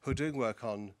 who are doing work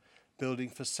on building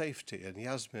for safety. And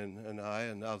Yasmin and I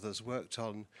and others worked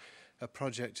on a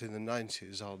project in the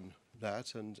 90s on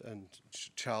that, and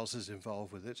Charles is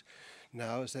involved with it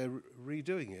now as they're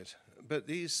redoing it. But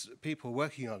these people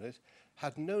working on it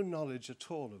had no knowledge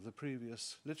at all of the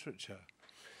previous literature.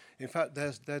 In fact,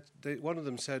 one of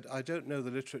them said, I don't know the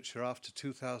literature after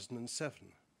 2007,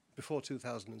 before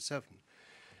 2007.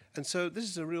 And so this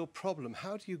is a real problem.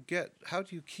 How do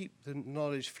you keep the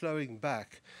knowledge flowing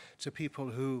back to people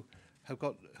who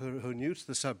are new to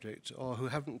the subject or who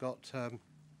haven't got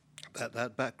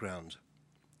that background?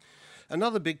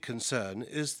 Another big concern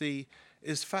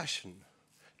is fashion.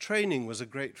 Training was a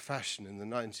great fashion in the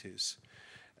 90s.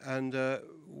 And I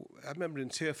remember in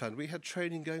Tearfund, we had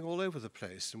training going all over the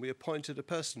place, and we appointed a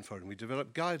person for it, and we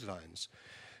developed guidelines.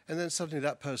 And then suddenly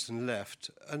that person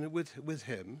left, and with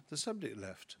him, the subject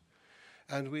left.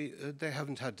 And they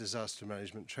haven't had disaster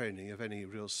management training of any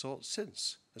real sort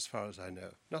since, as far as I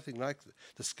know. Nothing like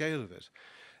the scale of it.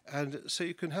 And so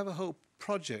you can have a whole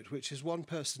project which is one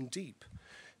person deep,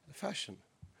 fashion.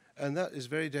 And that is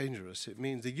very dangerous. It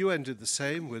means the UN did the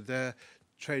same with their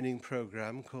training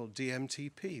program called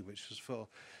DMTP, which was for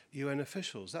UN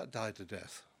officials. That died to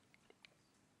death.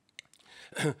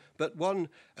 But one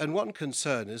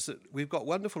concern is that we've got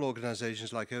wonderful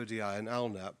organizations like ODI and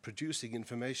ALNAP producing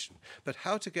information, but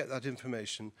how to get that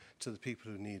information to the people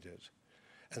who need it?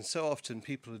 And so often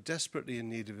people are desperately in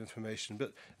need of information,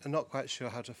 but are not quite sure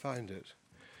how to find it.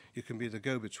 You can be the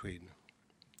go-between.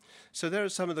 So there are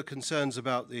some of the concerns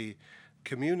about the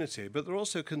community, but there are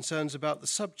also concerns about the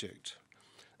subject.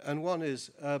 And one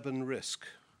is urban risk.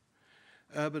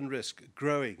 Urban risk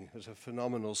growing at a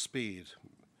phenomenal speed.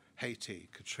 Haiti,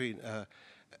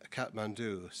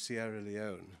 Kathmandu, Sierra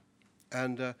Leone.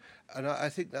 And I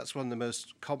think that's one of the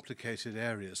most complicated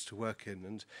areas to work in,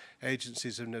 and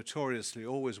agencies have notoriously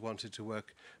always wanted to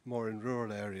work more in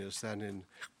rural areas than in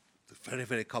the very,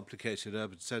 very complicated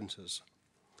urban centres.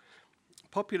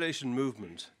 Population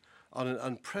movement on an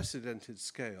unprecedented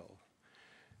scale.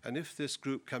 And if this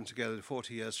group come together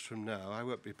 40 years from now, I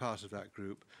won't be part of that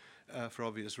group for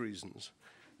obvious reasons,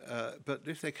 but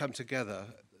if they come together,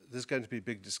 there's going to be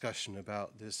big discussion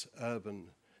about this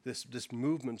this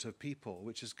movement of people,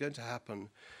 which is going to happen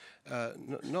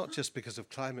not just because of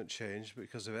climate change, but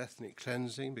because of ethnic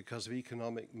cleansing, because of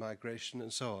economic migration,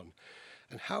 and so on.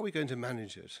 And how are we going to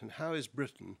manage it? And how is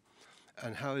Britain,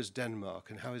 and how is Denmark,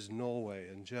 and how is Norway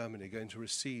and Germany going to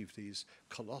receive these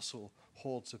colossal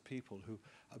hordes of people who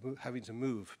are having to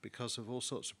move because of all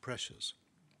sorts of pressures?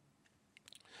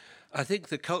 I think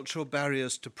the cultural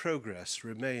barriers to progress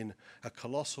remain a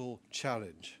colossal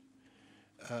challenge.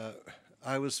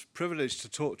 I was privileged to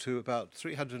talk to about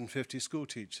 350 school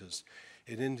teachers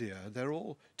in India. They're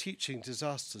all teaching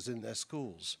disasters in their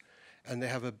schools, and they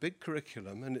have a big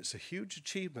curriculum, and it's a huge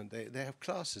achievement. They have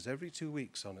classes every 2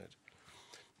 weeks on it.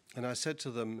 And I said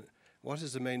to them, what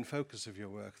is the main focus of your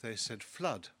work? They said,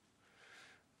 flood.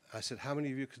 I said, how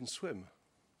many of you can swim?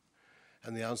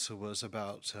 And the answer was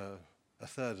about a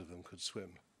third of them could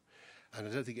swim. And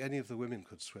I don't think any of the women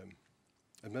could swim.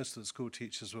 And most of the school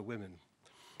teachers were women.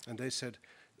 And they said,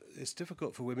 it's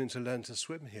difficult for women to learn to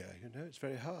swim here, it's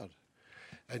very hard.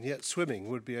 And yet swimming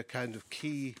would be a kind of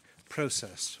key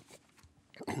process.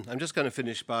 I'm just going to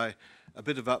finish by a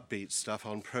bit of upbeat stuff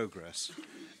on progress.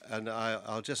 And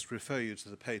I'll just refer you to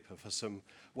the paper for some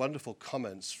wonderful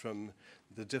comments from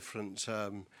the different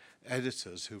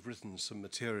editors who've written some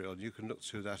material. You can look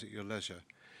through that at your leisure.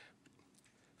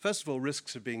 First of all,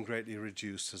 risks are being greatly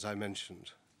reduced, as I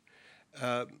mentioned.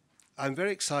 I'm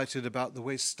very excited about the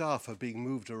way staff are being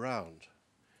moved around.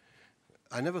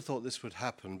 I never thought this would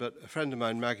happen, but a friend of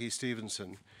mine, Maggie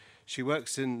Stevenson, she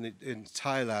works in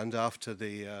Thailand after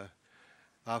the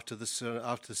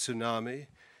tsunami.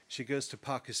 She goes to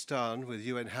Pakistan with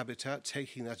UN Habitat,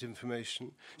 taking that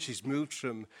information. She's moved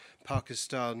from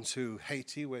Pakistan to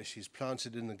Haiti, where she's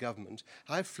planted in the government.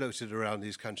 I've floated around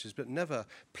these countries, but never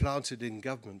planted in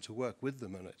government to work with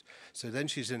them on it. So then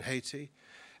she's in Haiti,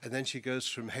 and then she goes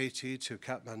from Haiti to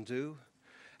Kathmandu,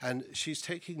 and she's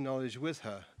taking knowledge with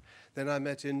her. Then I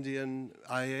met Indian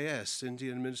IAS,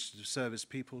 Indian Administrative Service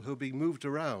people who are being moved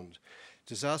around.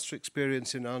 Disaster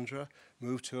experience in Andhra,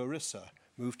 moved to Orissa,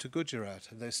 moved to Gujarat,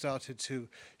 and they started to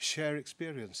share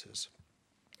experiences.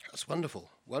 It's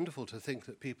wonderful, wonderful to think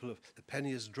that the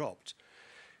penny has dropped.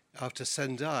 After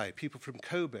Sendai, people from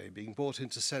Kobe being brought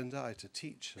into Sendai to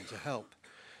teach and to help.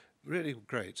 Really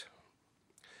great.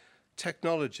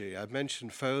 Technology, I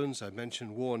mentioned phones, I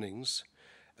mentioned warnings,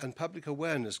 and public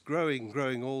awareness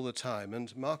growing all the time.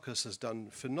 And Marcus has done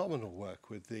phenomenal work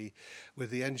with the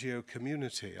NGO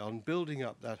community on building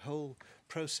up that whole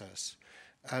process.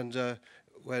 And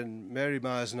when Mary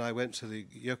Myers and I went to the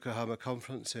Yokohama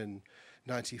conference in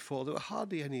 '94, there were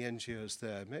hardly any NGOs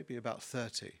there, maybe about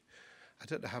 30. I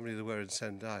don't know how many there were in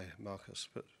Sendai, Marcus,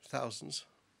 but thousands.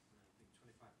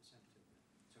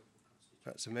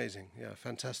 That's amazing. Yeah,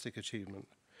 fantastic achievement.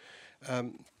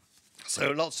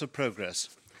 So lots of progress.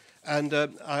 And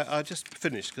I just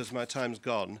finished, because my time's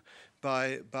gone,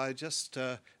 by just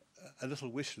a little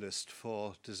wish list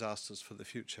for disasters for the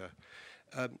future.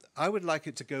 I would like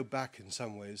it to go back in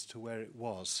some ways to where it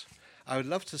was. I would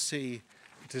love to see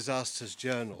Disasters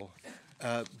Journal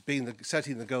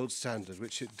setting the gold standard,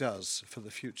 which it does for the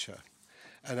future.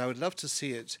 And I would love to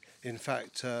see it, in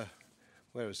fact,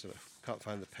 where is it? I can't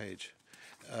find the page.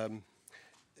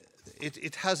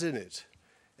 It has in it,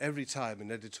 every time,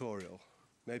 an editorial,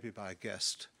 maybe by a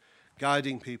guest,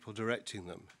 guiding people, directing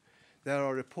them. There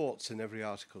are reports in every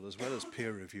article, as well as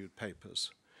peer-reviewed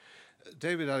papers.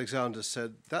 David Alexander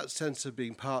said, that sense of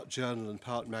being part journal and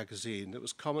part magazine that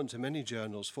was common to many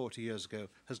journals 40 years ago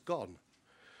has gone.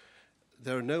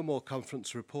 There are no more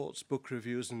conference reports, book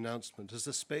reviews and announcements, as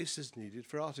the space is needed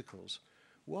for articles.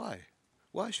 Why?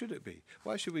 Why should it be?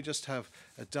 Why should we just have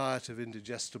a diet of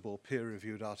indigestible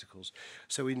peer-reviewed articles?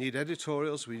 So we need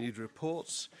editorials, we need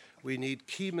reports, we need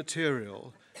key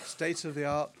material,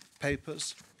 state-of-the-art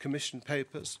papers, commissioned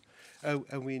papers,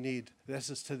 and we need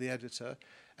letters to the editor.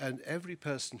 And every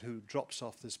person who drops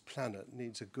off this planet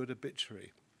needs a good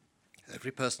obituary.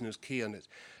 Every person who's key on it.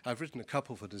 I've written a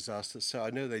couple for disasters, so I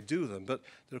know they do them, but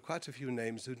there are quite a few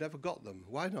names who never got them.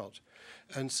 Why not?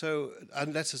 And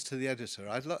letters to the editor.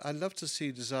 I'd love to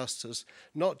see disasters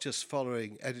not just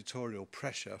following editorial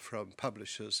pressure from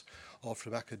publishers or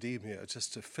from academia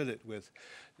just to fill it with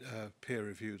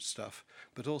peer-reviewed stuff,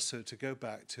 but also to go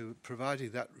back to providing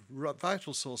that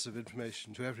vital source of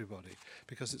information to everybody,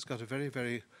 because it's got a very,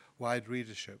 very wide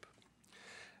readership.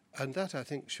 And that, I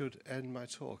think, should end my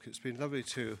talk. It's been lovely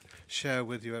to share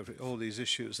with you all these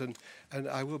issues, and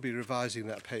I will be revising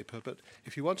that paper. But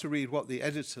if you want to read what the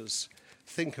editors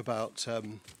think about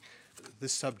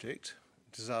this subject,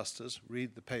 disasters,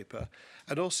 read the paper.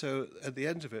 And also, at the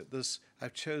end of it,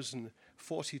 I've chosen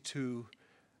 42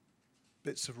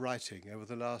 bits of writing over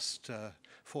the last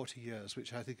 40 years,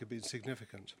 which I think have been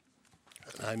significant.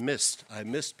 And I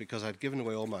missed because I'd given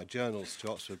away all my journals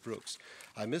to Oxford Brookes.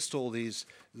 I missed all these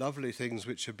lovely things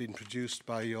which have been produced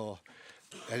by your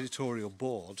editorial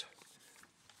board,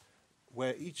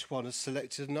 where each one has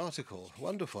selected an article.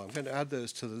 Wonderful. I'm going to add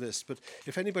those to the list. But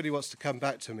if anybody wants to come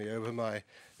back to me over my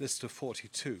list of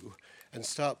 42 and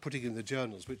start putting in the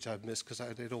journals, which I've missed because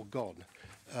they'd all gone,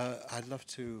 I'd love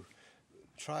to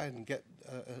try and get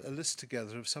a list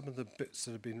together of some of the books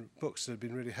that have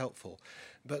been really helpful.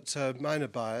 But mine are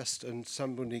biased, and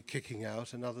some will need kicking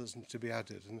out, and others need to be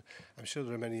added. And I'm sure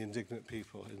there are many indignant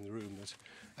people in the room that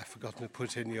I've forgotten to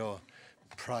put in your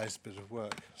prized bit of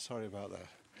work. Sorry about that.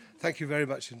 Thank you very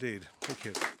much indeed. Thank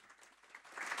you.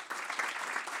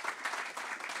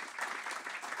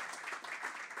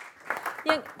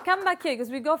 Yeah, come back here, because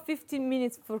we got 15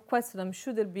 minutes for questions. I'm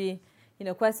sure there'll be,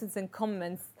 questions and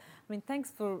comments. I mean,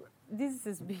 thanks for, this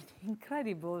has been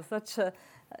incredible, such a,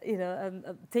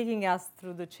 taking us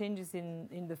through the changes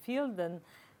in the field, and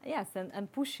yes,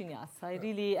 and pushing us. I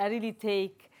really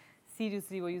take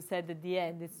seriously what you said at the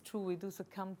end. It's true, we do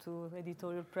succumb to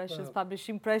editorial pressures,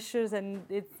 publishing pressures, and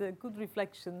it's a good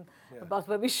reflection about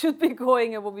where we should be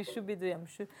going and what we should be doing. I'm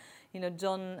sure,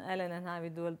 John, Ellen, and I, we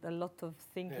do a lot of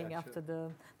thinking after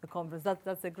the conference.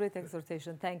 That's a great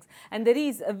exhortation, thanks. And there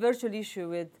is a virtual issue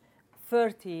with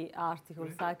 30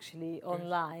 articles actually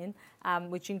online,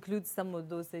 which includes some of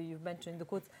those that you've mentioned in the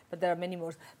quotes, but there are many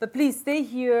more. But please stay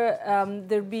here.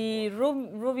 There'll be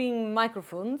roving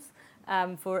microphones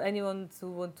for anyone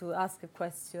who want to ask a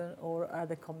question or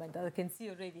add a comment. I can see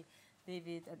already,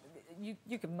 David,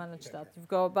 you can manage that. You've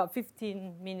got about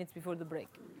 15 minutes before the break.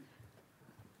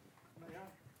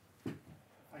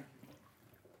 Thank you.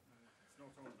 It's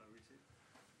not on though, is it?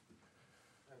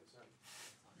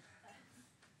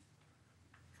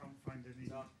 Can't find any.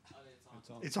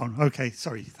 It's on. Okay,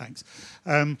 sorry, thanks.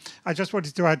 I just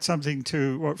wanted to add something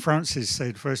to what Francis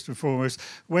said, first and foremost.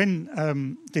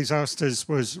 When Disasters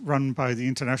was run by the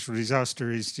International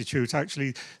Disaster Institute,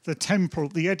 actually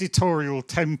the editorial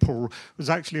temple was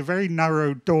actually a very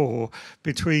narrow door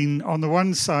between, on the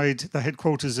one side, the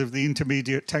headquarters of the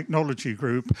Intermediate Technology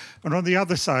Group, and on the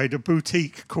other side, a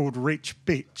boutique called Rich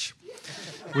Bitch,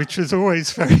 which was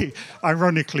always very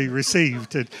ironically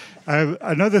received. And,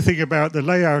 another thing about the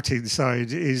layout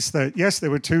inside is that, yes,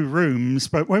 there were 2 rooms,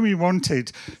 but when we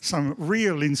wanted some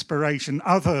real inspiration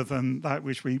other than that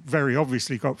which we very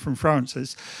obviously got from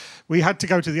Francis, we had to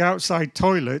go to the outside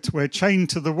toilet where, chained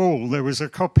to the wall, there was a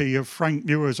copy of Frank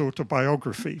Muir's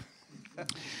autobiography.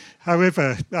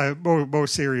 However, more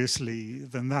seriously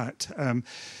than that,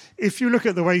 if you look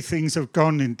at the way things have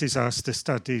gone in disaster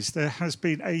studies, there has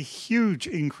been a huge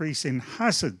increase in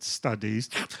hazard studies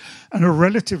and a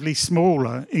relatively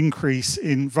smaller increase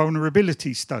in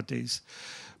vulnerability studies.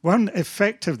 One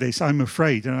effect of this, I'm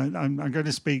afraid, and I'm going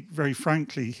to speak very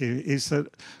frankly here, is that,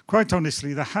 quite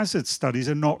honestly, the hazard studies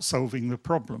are not solving the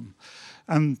problem.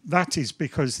 And that is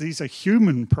because these are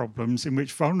human problems in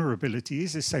which vulnerability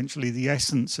is essentially the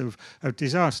essence of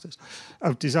disaster.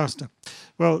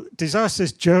 Well,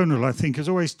 Disasters Journal, I think, has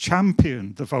always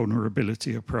championed the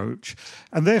vulnerability approach.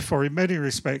 And therefore, in many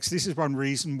respects, this is one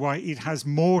reason why it has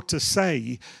more to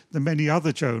say than many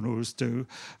other journals do,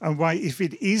 and why, if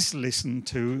it is listened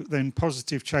to, then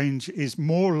positive change is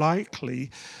more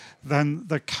likely than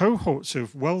the cohorts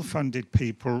of well-funded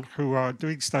people who are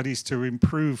doing studies to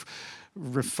improve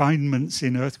refinements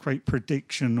in earthquake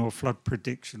prediction or flood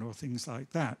prediction or things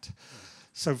like that.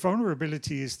 So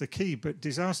vulnerability is the key, but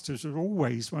disasters are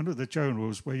always one of the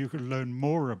journals where you can learn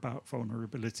more about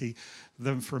vulnerability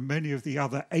than from many of the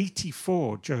other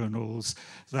 84 journals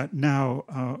that now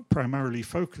are primarily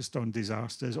focused on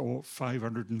disasters, or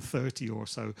 530 or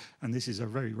so, and this is a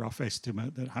very rough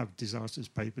estimate, that have disasters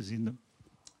papers in them.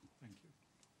 Thank you.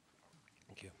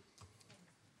 Thank you.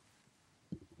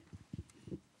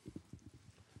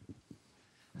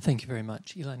 Thank you very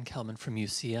much. Ilan Kelman from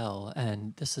UCL,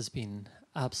 and this has been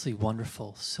absolutely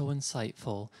wonderful, so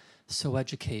insightful, so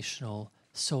educational,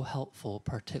 so helpful,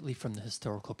 particularly from the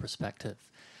historical perspective.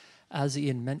 As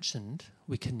Ian mentioned,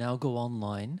 we can now go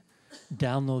online,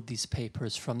 download these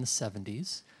papers from the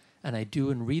 70s, and I do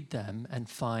and read them and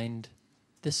find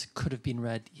this could have been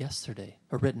read yesterday,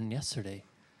 or written yesterday,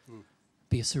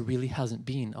 because there really hasn't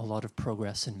been a lot of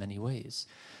progress in many ways.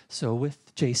 So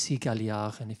with J.C.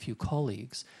 Galliard and a few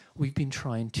colleagues, we've been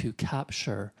trying to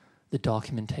capture the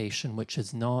documentation which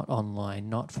is not online,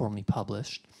 not formally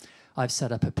published. I've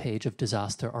set up a page of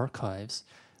disaster archives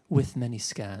with many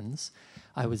scans.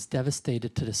 I was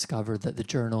devastated to discover that the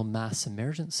journal Mass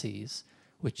Emergencies,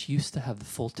 which used to have the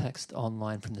full text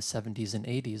online from the 70s and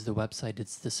 80s, the website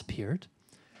has disappeared.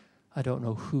 I don't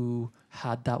know who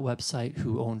had that website,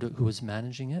 who owned it, who was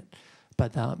managing it,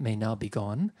 but that may now be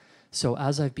gone. So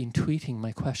as I've been tweeting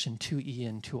my question to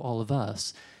Ian, to all of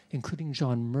us, including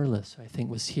John Merlis, who I think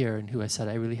was here, and who I said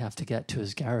I really have to get to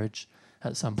his garage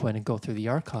at some point and go through the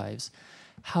archives,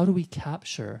 how do we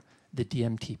capture the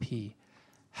DMTP?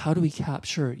 How do we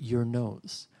capture your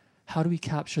notes? How do we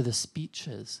capture the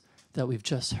speeches that we've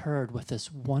just heard with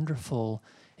this wonderful,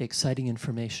 exciting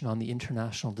information on the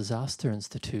International Disaster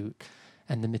Institute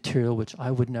and the material which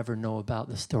I would never know about,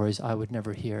 the stories I would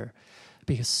never hear,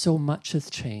 because so much has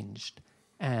changed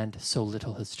and so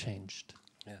little has changed.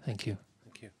 Yeah, Thank you.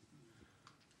 Thank you.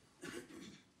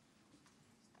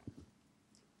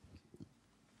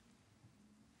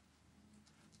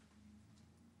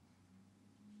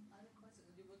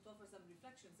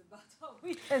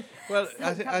 Well,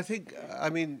 I think, I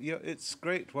mean, it's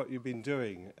great what you've been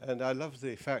doing, and I love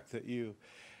the fact that you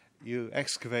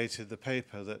excavated the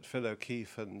paper that Phil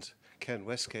O'Keefe and Ken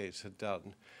Westgate had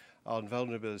done on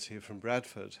vulnerability from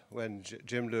Bradford, when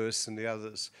Jim Lewis and the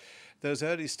others, those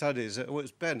early studies, it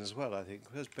was Ben as well, I think.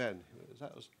 Where's Ben?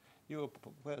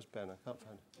 Where's Ben? I can't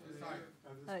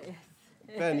find him.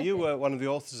 Ben, you were one of the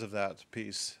authors of that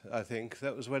piece, I think.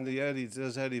 That was when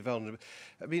those early vulnerability.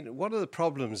 I mean, one of the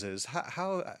problems is,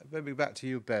 how maybe back to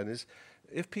you, Ben, is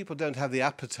if people don't have the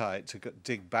appetite to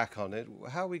dig back on it,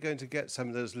 how are we going to get some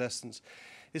of those lessons?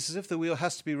 It's as if the wheel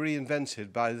has to be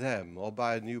reinvented by them or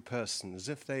by a new person, as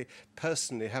if they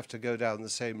personally have to go down the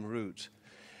same route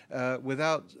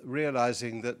without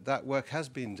realizing that that work has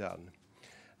been done.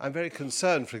 I'm very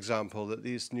concerned, for example, that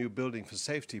this new Building for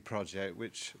Safety project,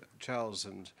 which Charles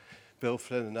and Bill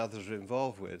Flynn and others are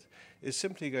involved with, is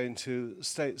simply going to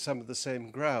state some of the same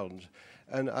ground.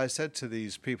 And I said to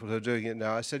these people who are doing it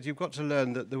now, I said, you've got to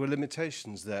learn that there were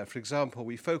limitations there. For example,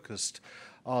 we focused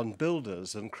on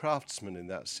builders and craftsmen in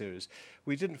that series.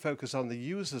 We didn't focus on the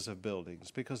users of buildings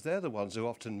because they're the ones who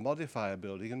often modify a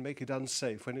building and make it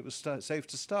unsafe when it was safe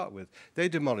to start with. They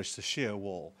demolish the shear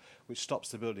wall, which stops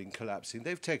the building collapsing.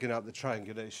 They've taken out the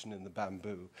triangulation in the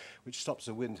bamboo, which stops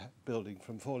a wind building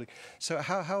from falling. So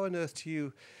how on earth do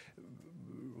you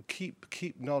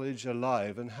keep knowledge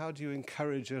alive, and how do you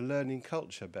encourage a learning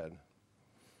culture, Ben?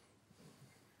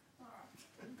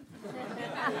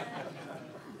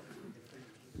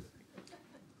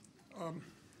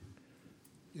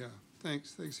 Yeah,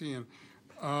 thanks, Ian.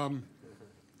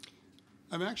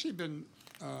 I've actually been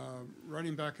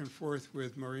writing back and forth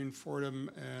with Maureen Fordham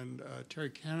and Terry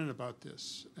Cannon about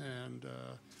this, and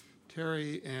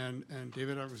Terry and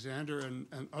David Alexander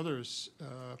and others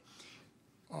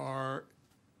are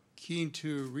keen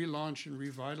to relaunch and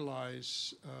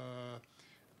revitalize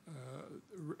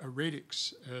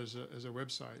Radix as a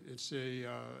website. It's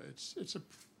a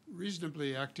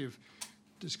reasonably active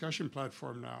discussion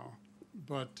platform now,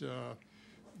 but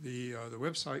the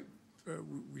website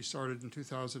we started in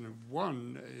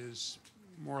 2001 is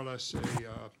more or less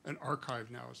an archive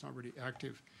now. It's not really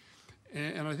active,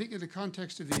 and I think in the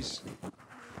context of these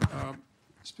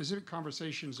specific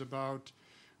conversations about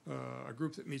a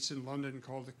group that meets in London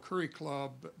called the Curry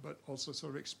Club, but also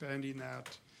sort of expanding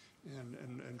that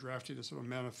and drafting a sort of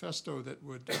manifesto that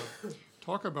would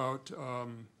talk about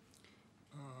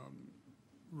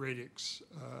Radix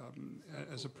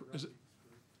as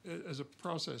a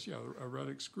process, a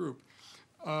Radix group.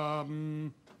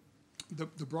 The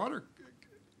broader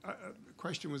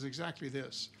question was exactly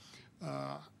this: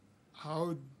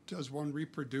 how does one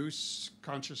reproduce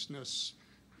consciousness,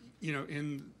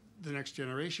 in the next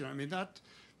generation? I mean, that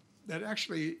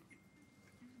actually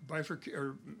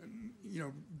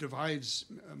divides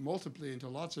multiply into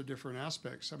lots of different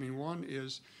aspects. I mean, one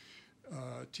is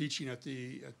teaching at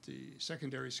the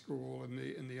secondary school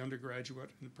and the undergraduate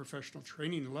and professional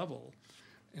training level,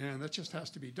 and that just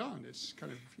has to be done. It's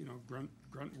kind of grunt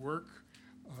work,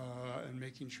 and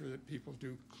making sure that people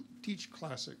do teach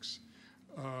classics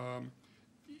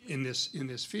in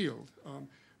this field.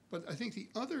 But I think the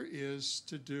other is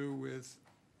to do with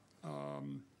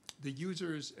the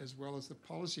users as well as the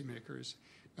policymakers.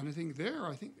 And I think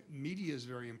media is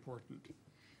very important.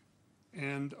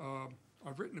 And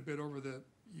I've written a bit over the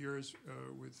years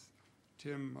with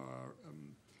Tim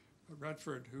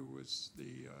Radford, who was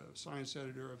the science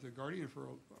editor of The Guardian for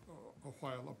a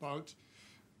while, about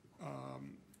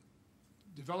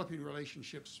developing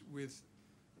relationships with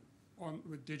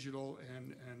digital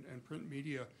and print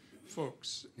media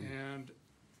folks, and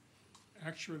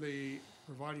actually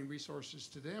providing resources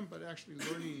to them, but actually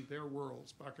learning their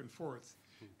worlds back and forth,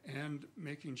 and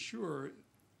making sure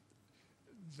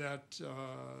that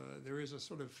there is a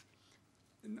sort of,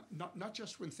 not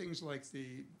just when things like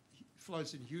the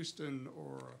floods in Houston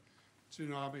or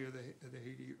tsunami or the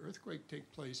Haiti earthquake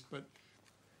take place, but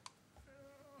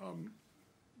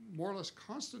more or less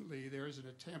constantly there is an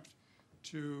attempt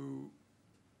to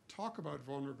talk about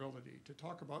vulnerability, to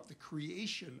talk about the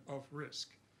creation of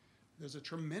risk. There's a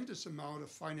tremendous amount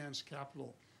of finance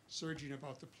capital surging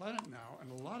about the planet now, and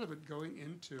a lot of it going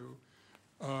into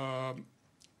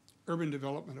urban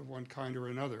development of one kind or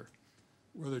another,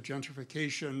 whether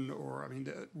gentrification or,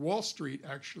 Wall Street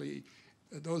actually,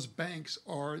 those banks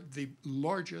are the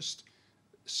largest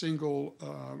single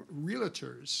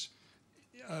realtors,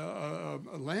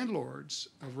 landlords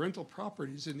of rental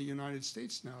properties in the United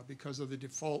States now, because of the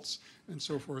defaults and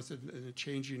so forth, and the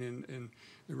changing in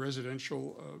the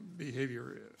residential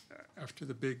behavior after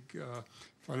the big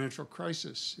financial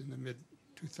crisis in the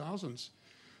mid-2000s.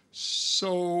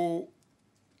 So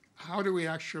how do we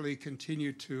actually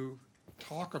continue to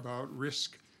talk about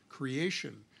risk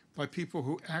creation by people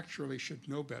who actually should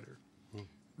know better,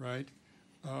 right?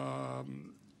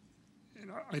 And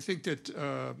I think that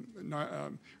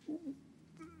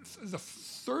the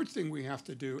third thing we have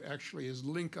to do actually is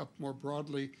link up more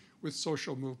broadly with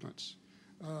social movements.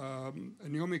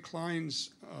 Naomi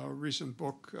Klein's recent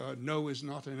book, No Is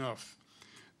Not Enough,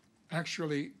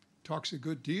 actually talks a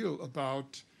good deal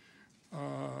about,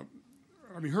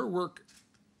 her work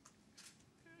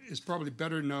is probably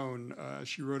better known.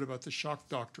 She wrote about the shock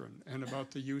doctrine and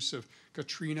about the use of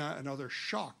Katrina and other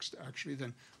shocks to actually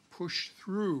then push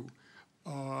through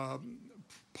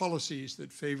policies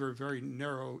that favor very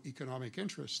narrow economic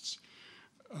interests.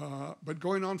 But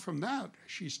going on from that,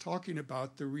 she's talking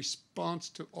about the response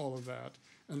to all of that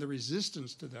and the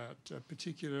resistance to that,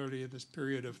 particularly in this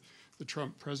period of the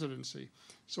Trump presidency.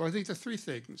 So I think the three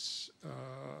things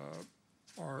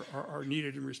are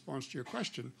needed in response to your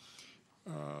question.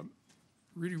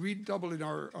 really redoubling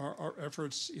our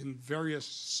efforts in various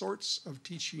sorts of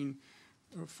teaching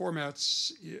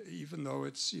formats, even though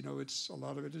it's a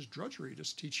lot of it is drudgery,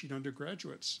 just teaching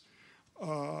undergraduates,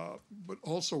 but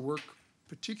also work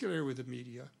particularly with the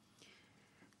media.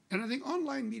 And I think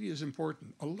online media is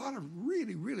important. A lot of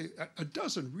a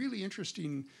dozen really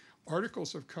interesting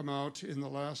articles have come out in the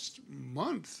last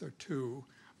month or two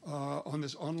on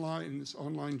this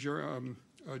online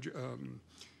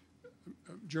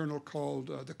journal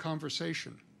called The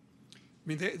Conversation. I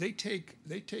mean, they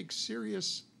take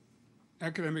serious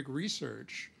academic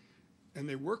research, and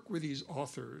they work with these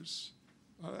authors.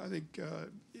 I think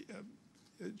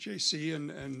JC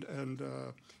and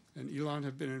Ilan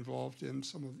have been involved in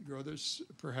some of your others,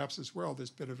 perhaps as well. There's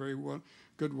been a very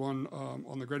good one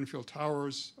on the Grenfell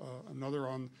Towers, another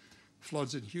on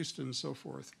floods in Houston, and so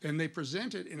forth. And they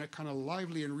present it in a kind of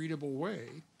lively and readable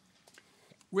way,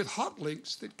 with hot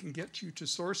links that can get you to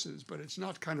sources, but it's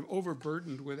not kind of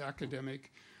overburdened with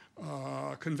academic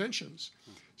conventions.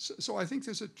 So I think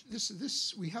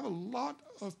we have a lot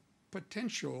of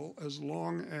potential as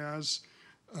long as,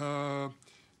 I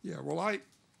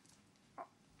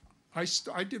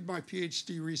did my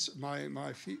PhD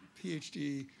my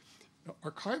PhD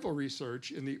archival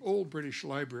research in the old British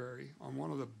Library on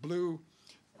one of the blue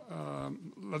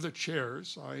leather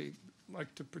chairs. I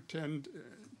like to pretend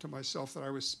to myself that I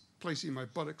was placing my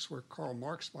buttocks where Karl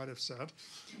Marx might have sat.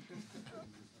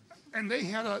 And they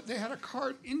had a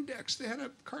card index. They had a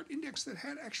card index that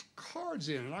had actual cards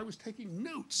in, and I was taking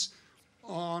notes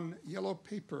on yellow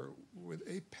paper with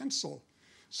a pencil.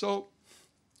 So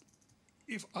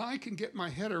if I can get my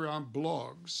head around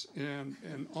blogs and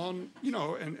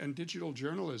digital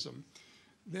journalism,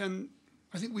 then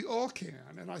I think we all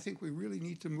can, and I think we really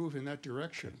need to move in that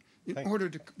direction in order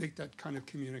to make that kind of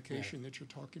communication that you're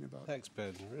talking about. Thanks,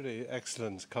 Ben. Really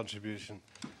excellent contribution.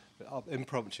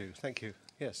 Impromptu. Thank you.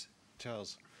 Yes,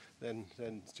 Charles. Then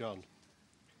John.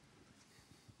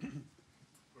 Very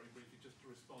briefly, just to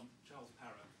respond, Charles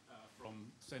Parrott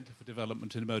from Centre for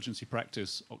Development and Emergency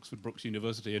Practice, Oxford Brookes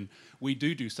University, and we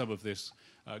do some of this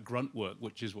grunt work,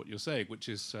 which is what you're saying, which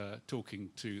is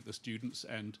talking to the students,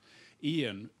 and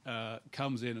Ian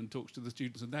comes in and talks to the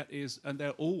students, and they're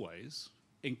always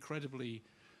incredibly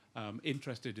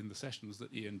interested in the sessions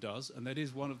that Ian does, and that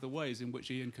is one of the ways in which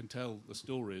Ian can tell the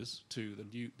stories to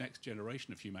the next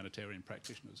generation of humanitarian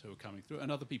practitioners who are coming through,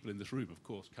 and other people in this room, of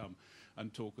course, come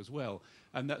and talk as well.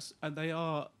 And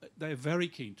they're very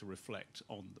keen to reflect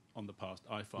on the past.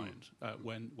 I find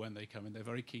when they come in, they're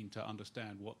very keen to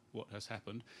understand what has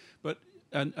happened,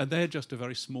 and they're just a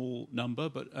very small number.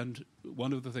 And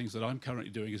one of the things that I'm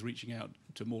currently doing is reaching out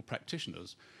to more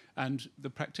practitioners. And the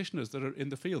practitioners that are in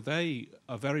the field, they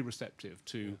are very receptive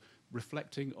to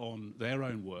reflecting on their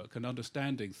own work and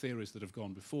understanding theories that have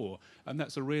gone before. And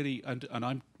that's a really, and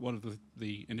I'm one of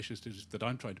the initiatives that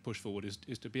I'm trying to push forward is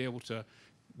to be able to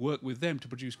work with them to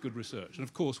produce good research. And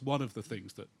of course, one of the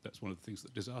things that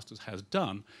Disasters has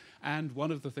done, and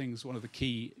one of the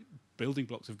key building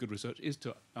blocks of good research is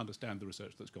to understand the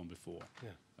research that's gone before.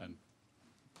 Yeah. And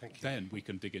thank you. Then we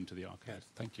can dig into the archive. Yes.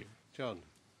 Thank you. John.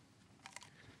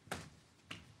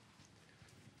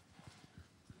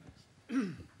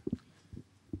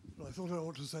 Well, I thought I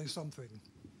ought to say something,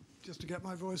 just to get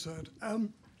my voice heard.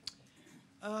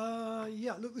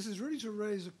 Look, this is really to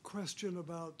raise a question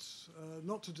about,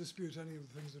 not to dispute any of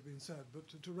the things that have been said, but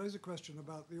to raise a question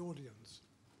about the audience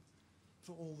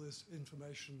for all this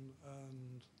information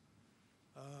and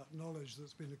knowledge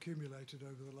that's been accumulated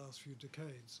over the last few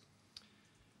decades.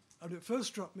 And it first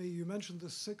struck me, you mentioned the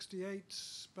 68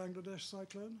 Bangladesh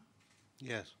cyclone?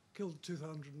 Yes. Killed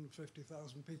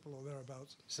 250,000 people or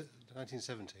thereabouts.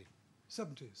 1970.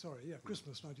 70, sorry, yeah,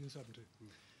 Christmas 1970.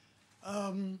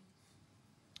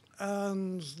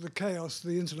 And the chaos,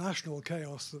 the international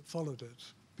chaos that followed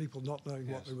it, people not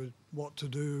knowing what to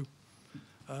do,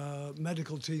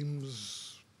 medical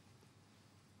teams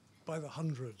by the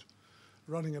 100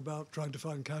 running about trying to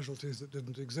find casualties that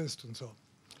didn't exist and so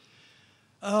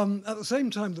on. At the same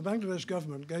time, the Bangladesh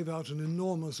government gave out an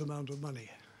enormous amount of money.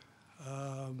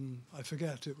 I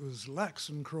forget, it was lakhs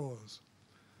and crores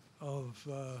of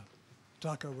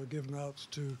taka were given out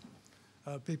to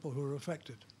people who were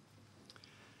affected.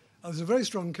 There's a very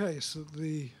strong case that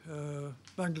the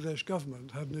Bangladesh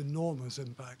government had an enormous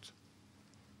impact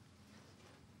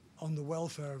on the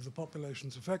welfare of the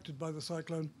populations affected by the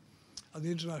cyclone, and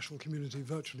the international community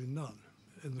virtually none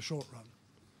in the short run.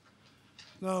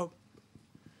 Now,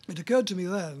 it occurred to me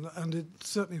then, and it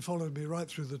certainly followed me right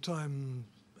through the time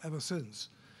ever since,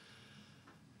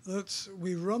 that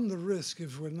we run the risk,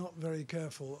 if we're not very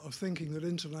careful, of thinking that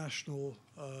international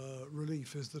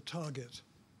relief is the target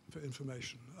for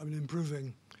information. I mean,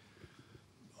 improving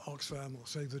Oxfam or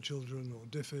Save the Children or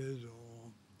DFID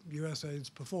or USAID's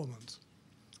performance.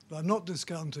 But I'm not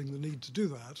discounting the need to do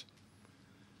that,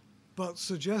 but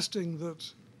suggesting that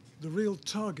the real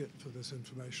target for this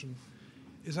information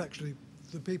is actually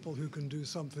the people who can do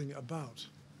something about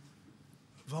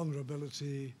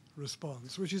vulnerability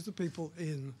response, which is the people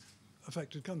in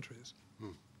affected countries.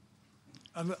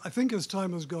 And I think as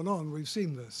time has gone on, we've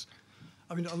seen this.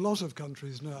 I mean, a lot of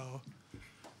countries now,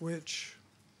 which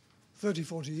 30,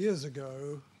 40 years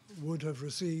ago would have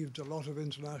received a lot of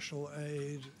international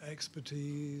aid,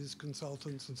 expertise,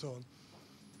 consultants, and so on,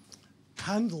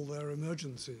 handle their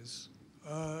emergencies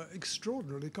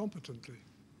extraordinarily competently.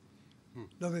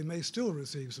 Now, they may still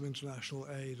receive some international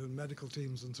aid and medical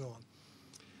teams and so on.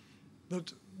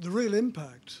 But the real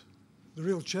impact, the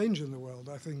real change in the world,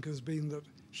 I think, has been that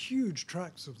huge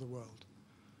tracts of the world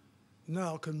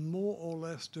now can more or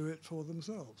less do it for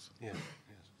themselves. Yeah,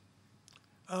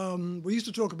 We used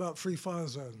to talk about free fire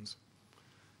zones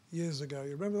years ago.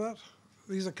 You remember that?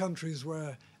 These are countries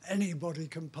where anybody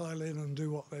can pile in and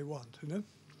do what they want, you know?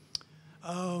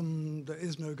 There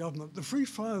is no government. The free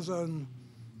fire zone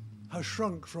has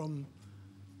shrunk from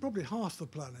probably half the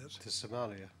planet to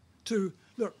Somalia. To,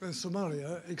 look, there's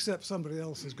Somalia, except somebody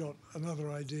else has got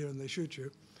another idea and they shoot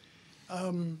you.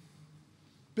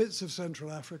 Bits of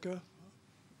Central Africa,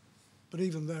 but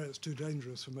even there it's too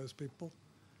dangerous for most people.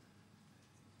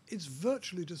 It's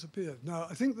virtually disappeared. Now,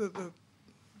 I think that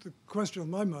the question on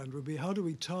my mind would be, how do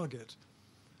we target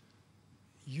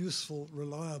useful,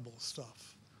 reliable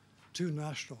stuff to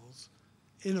nationals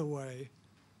in a way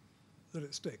that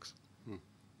it sticks?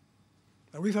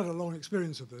 Now, we've had a long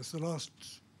experience of this. The last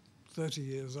 30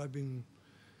 years I've been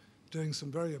doing some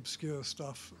very obscure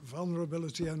stuff,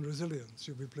 vulnerability and resilience,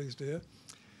 you'll be pleased to hear.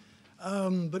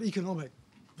 But economic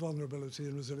vulnerability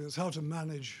and resilience, how to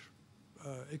manage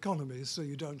economies so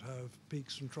you don't have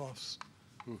peaks and troughs.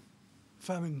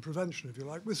 Famine prevention, if you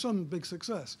like, with some big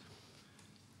success.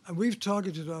 And we've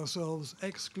targeted ourselves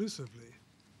exclusively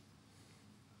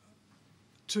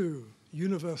to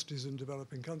universities in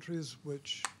developing countries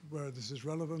where this is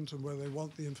relevant and where they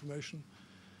want the information.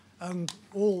 And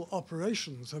all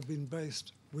operations have been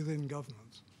based within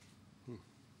governments.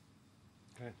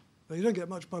 Okay. Now, you don't get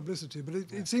much publicity, but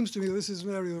it seems to me this is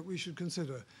an area that we should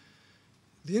consider.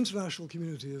 The international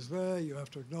community is there. You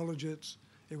have to acknowledge it.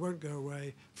 It won't go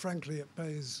away. Frankly, it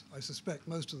pays, I suspect,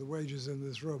 most of the wages in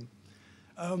this room.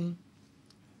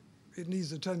 It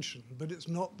needs attention, but it's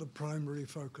not the primary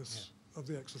focus of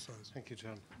the exercise. Thank you,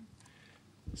 John.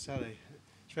 Sally,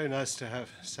 it's very nice to have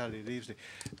Sally Leavesley.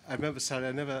 I remember, Sally,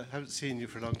 haven't seen you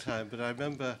for a long time, but I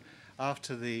remember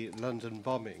after the London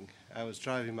bombing, I was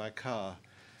driving my car,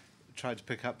 trying to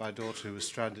pick up my daughter who was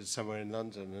stranded somewhere in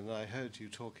London, and I heard you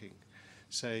talking,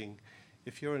 saying,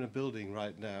 if you're in a building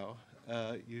right now,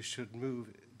 you should move,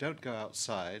 don't go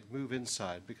outside, move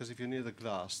inside, because if you're near the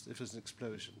glass, if there's an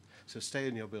explosion, so stay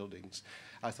in your buildings.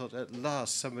 I thought, at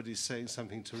last, somebody's saying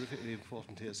something terrifically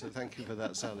important here, so thank you for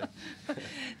that, Sally.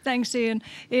 Thanks, Ian.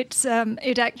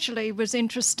 It actually was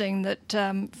interesting that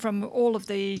from all of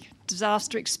the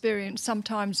disaster experience,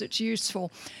 sometimes it's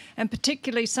useful, and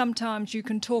particularly sometimes you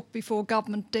can talk before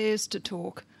government dares to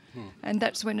talk, and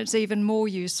that's when it's even more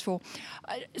useful.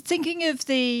 Thinking of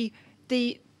the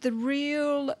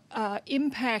real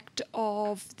impact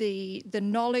of the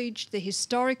knowledge, the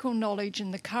historical knowledge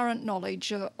and the current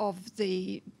knowledge of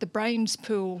the brains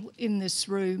pool in this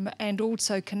room, and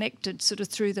also connected sort of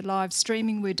through the live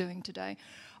streaming we're doing today.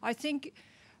 I think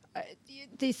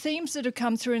the themes that have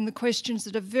come through in the questions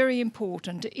that are very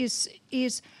important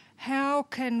is how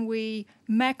can we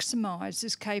maximise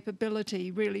this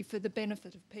capability really for the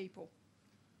benefit of people?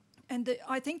 And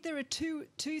I think there are two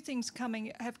things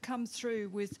have come through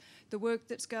with the work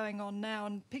that's going on now,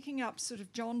 and picking up sort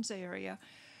of John's area.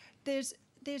 There's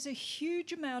a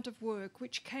huge amount of work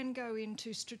which can go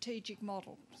into strategic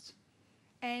models,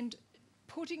 and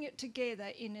putting it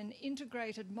together in an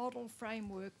integrated model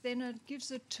framework then it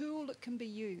gives a tool that can be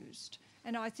used.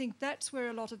 And I think that's where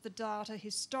a lot of the data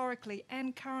historically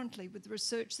and currently with the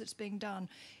research that's being done,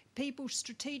 people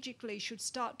strategically should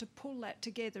start to pull that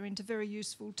together into very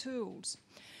useful tools.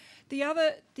 The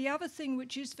other thing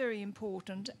which is very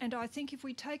important, and I think if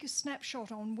we take a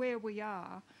snapshot on where we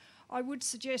are, I would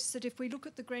suggest that if we look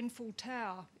at the Grenfell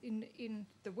Tower in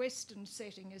the Western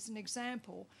setting as an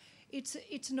example,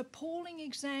 it's an appalling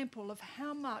example of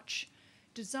how much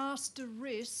disaster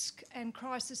risk and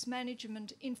crisis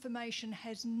management information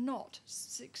has not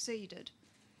succeeded.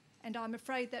 And I'm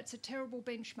afraid that's a terrible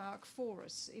benchmark for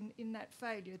us in that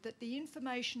failure, that the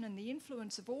information and the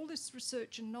influence of all this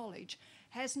research and knowledge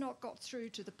has not got through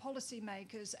to the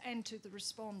policymakers and to the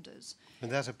responders.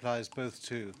 And that applies both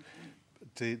to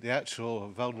the actual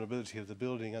vulnerability of the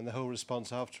building and the whole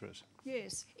response after it.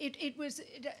 Yes, it was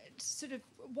sort of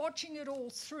watching it all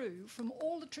through from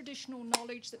all the traditional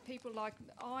knowledge that people like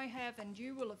I have and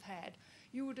you will have had.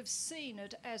 You would have seen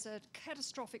it as a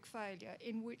catastrophic failure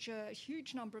in which a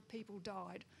huge number of people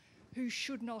died who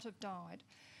should not have died.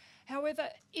 However,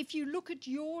 if you look at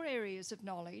your areas of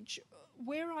knowledge,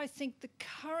 where I think the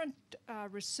current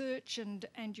research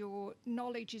and your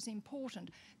knowledge is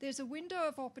important, there's a window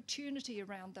of opportunity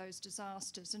around those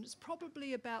disasters, and it's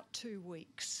probably about 2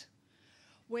 weeks,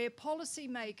 where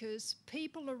policymakers,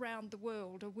 people around the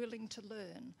world are willing to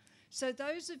learn. So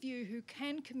those of you who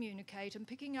can communicate, and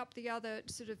picking up the other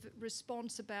sort of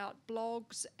response about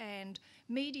blogs and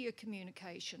media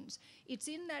communications, it's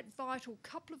in that vital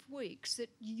couple of weeks that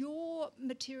your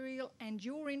material and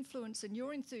your influence and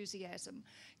your enthusiasm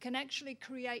can actually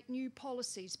create new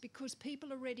policies because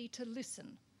people are ready to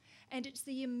listen. And it's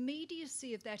the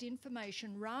immediacy of that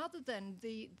information rather than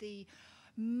the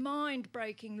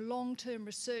mind-breaking long-term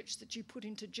research that you put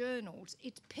into journals.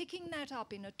 It's picking that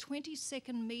up in a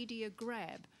 20-second media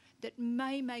grab that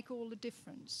may make all the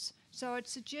difference. So I'd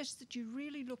suggest that you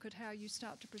really look at how you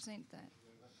start to present that.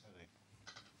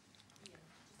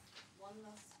 One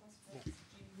last question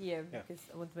here, because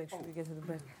I want to make sure we get to the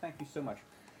break. Thank you so much.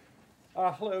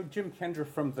 Hello, Jim Kendra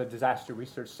from the Disaster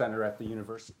Research Center at the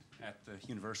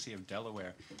University of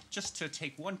Delaware. Just to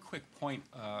take one quick point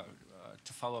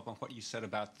to follow up on what you said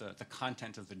about the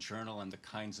content of the journal and the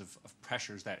kinds of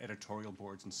pressures that editorial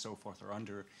boards and so forth are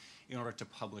under in order to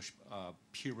publish a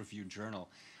peer-reviewed journal.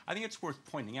 I think it's worth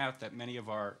pointing out that many of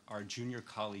our junior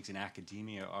colleagues in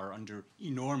academia are under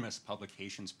enormous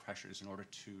publications pressures in order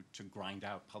to grind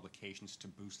out publications to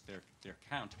boost their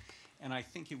count. And I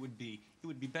think it would be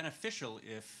beneficial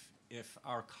if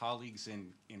our colleagues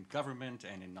in government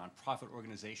and in nonprofit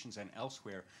organizations and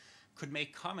elsewhere could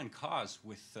make common cause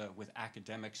with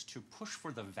academics to push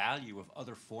for the value of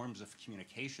other forms of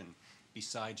communication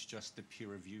besides just the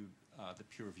peer-reviewed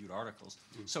articles.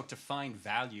 So to find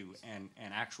value and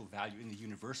actual value in the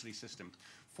university system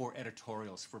for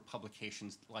editorials, for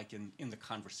publications like in The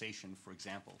Conversation, for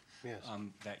example,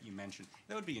 that you mentioned,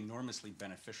 that would be enormously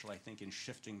beneficial, I think, in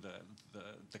shifting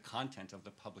the content of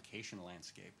the publication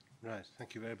landscape. Right.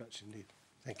 Thank you very much indeed.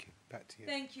 Thank you. Back to you.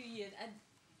 Thank you, Ian, and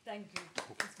thank you.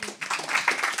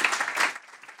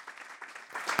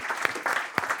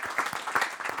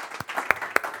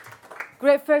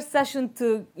 Great first session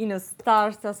to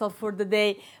start us off for the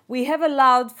day. We have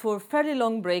allowed for fairly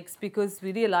long breaks because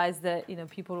we realized that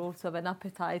people also have an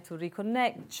appetite to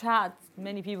reconnect, chat.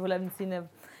 Many people haven't seen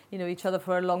each other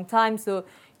for a long time, so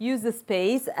use the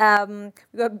space.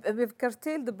 We've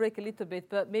curtailed the break a little bit,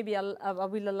 but maybe I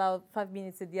will allow 5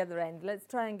 minutes at the other end. Let's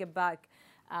try and get back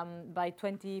by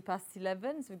 11:20,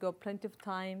 so we've got plenty of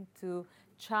time to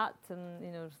chat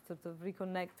and sort of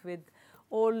reconnect with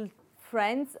all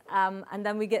friends, and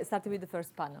then we get started with the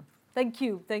first panel. Thank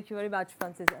you very much,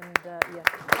 Francis and Ian.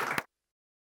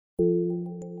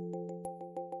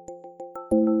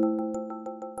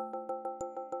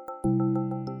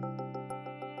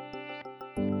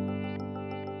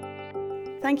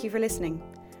 Thank you for listening.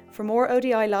 For more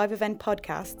ODI live event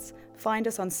podcasts, find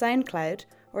us on SoundCloud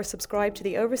or subscribe to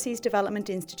the Overseas Development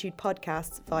Institute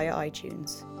podcasts via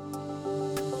iTunes.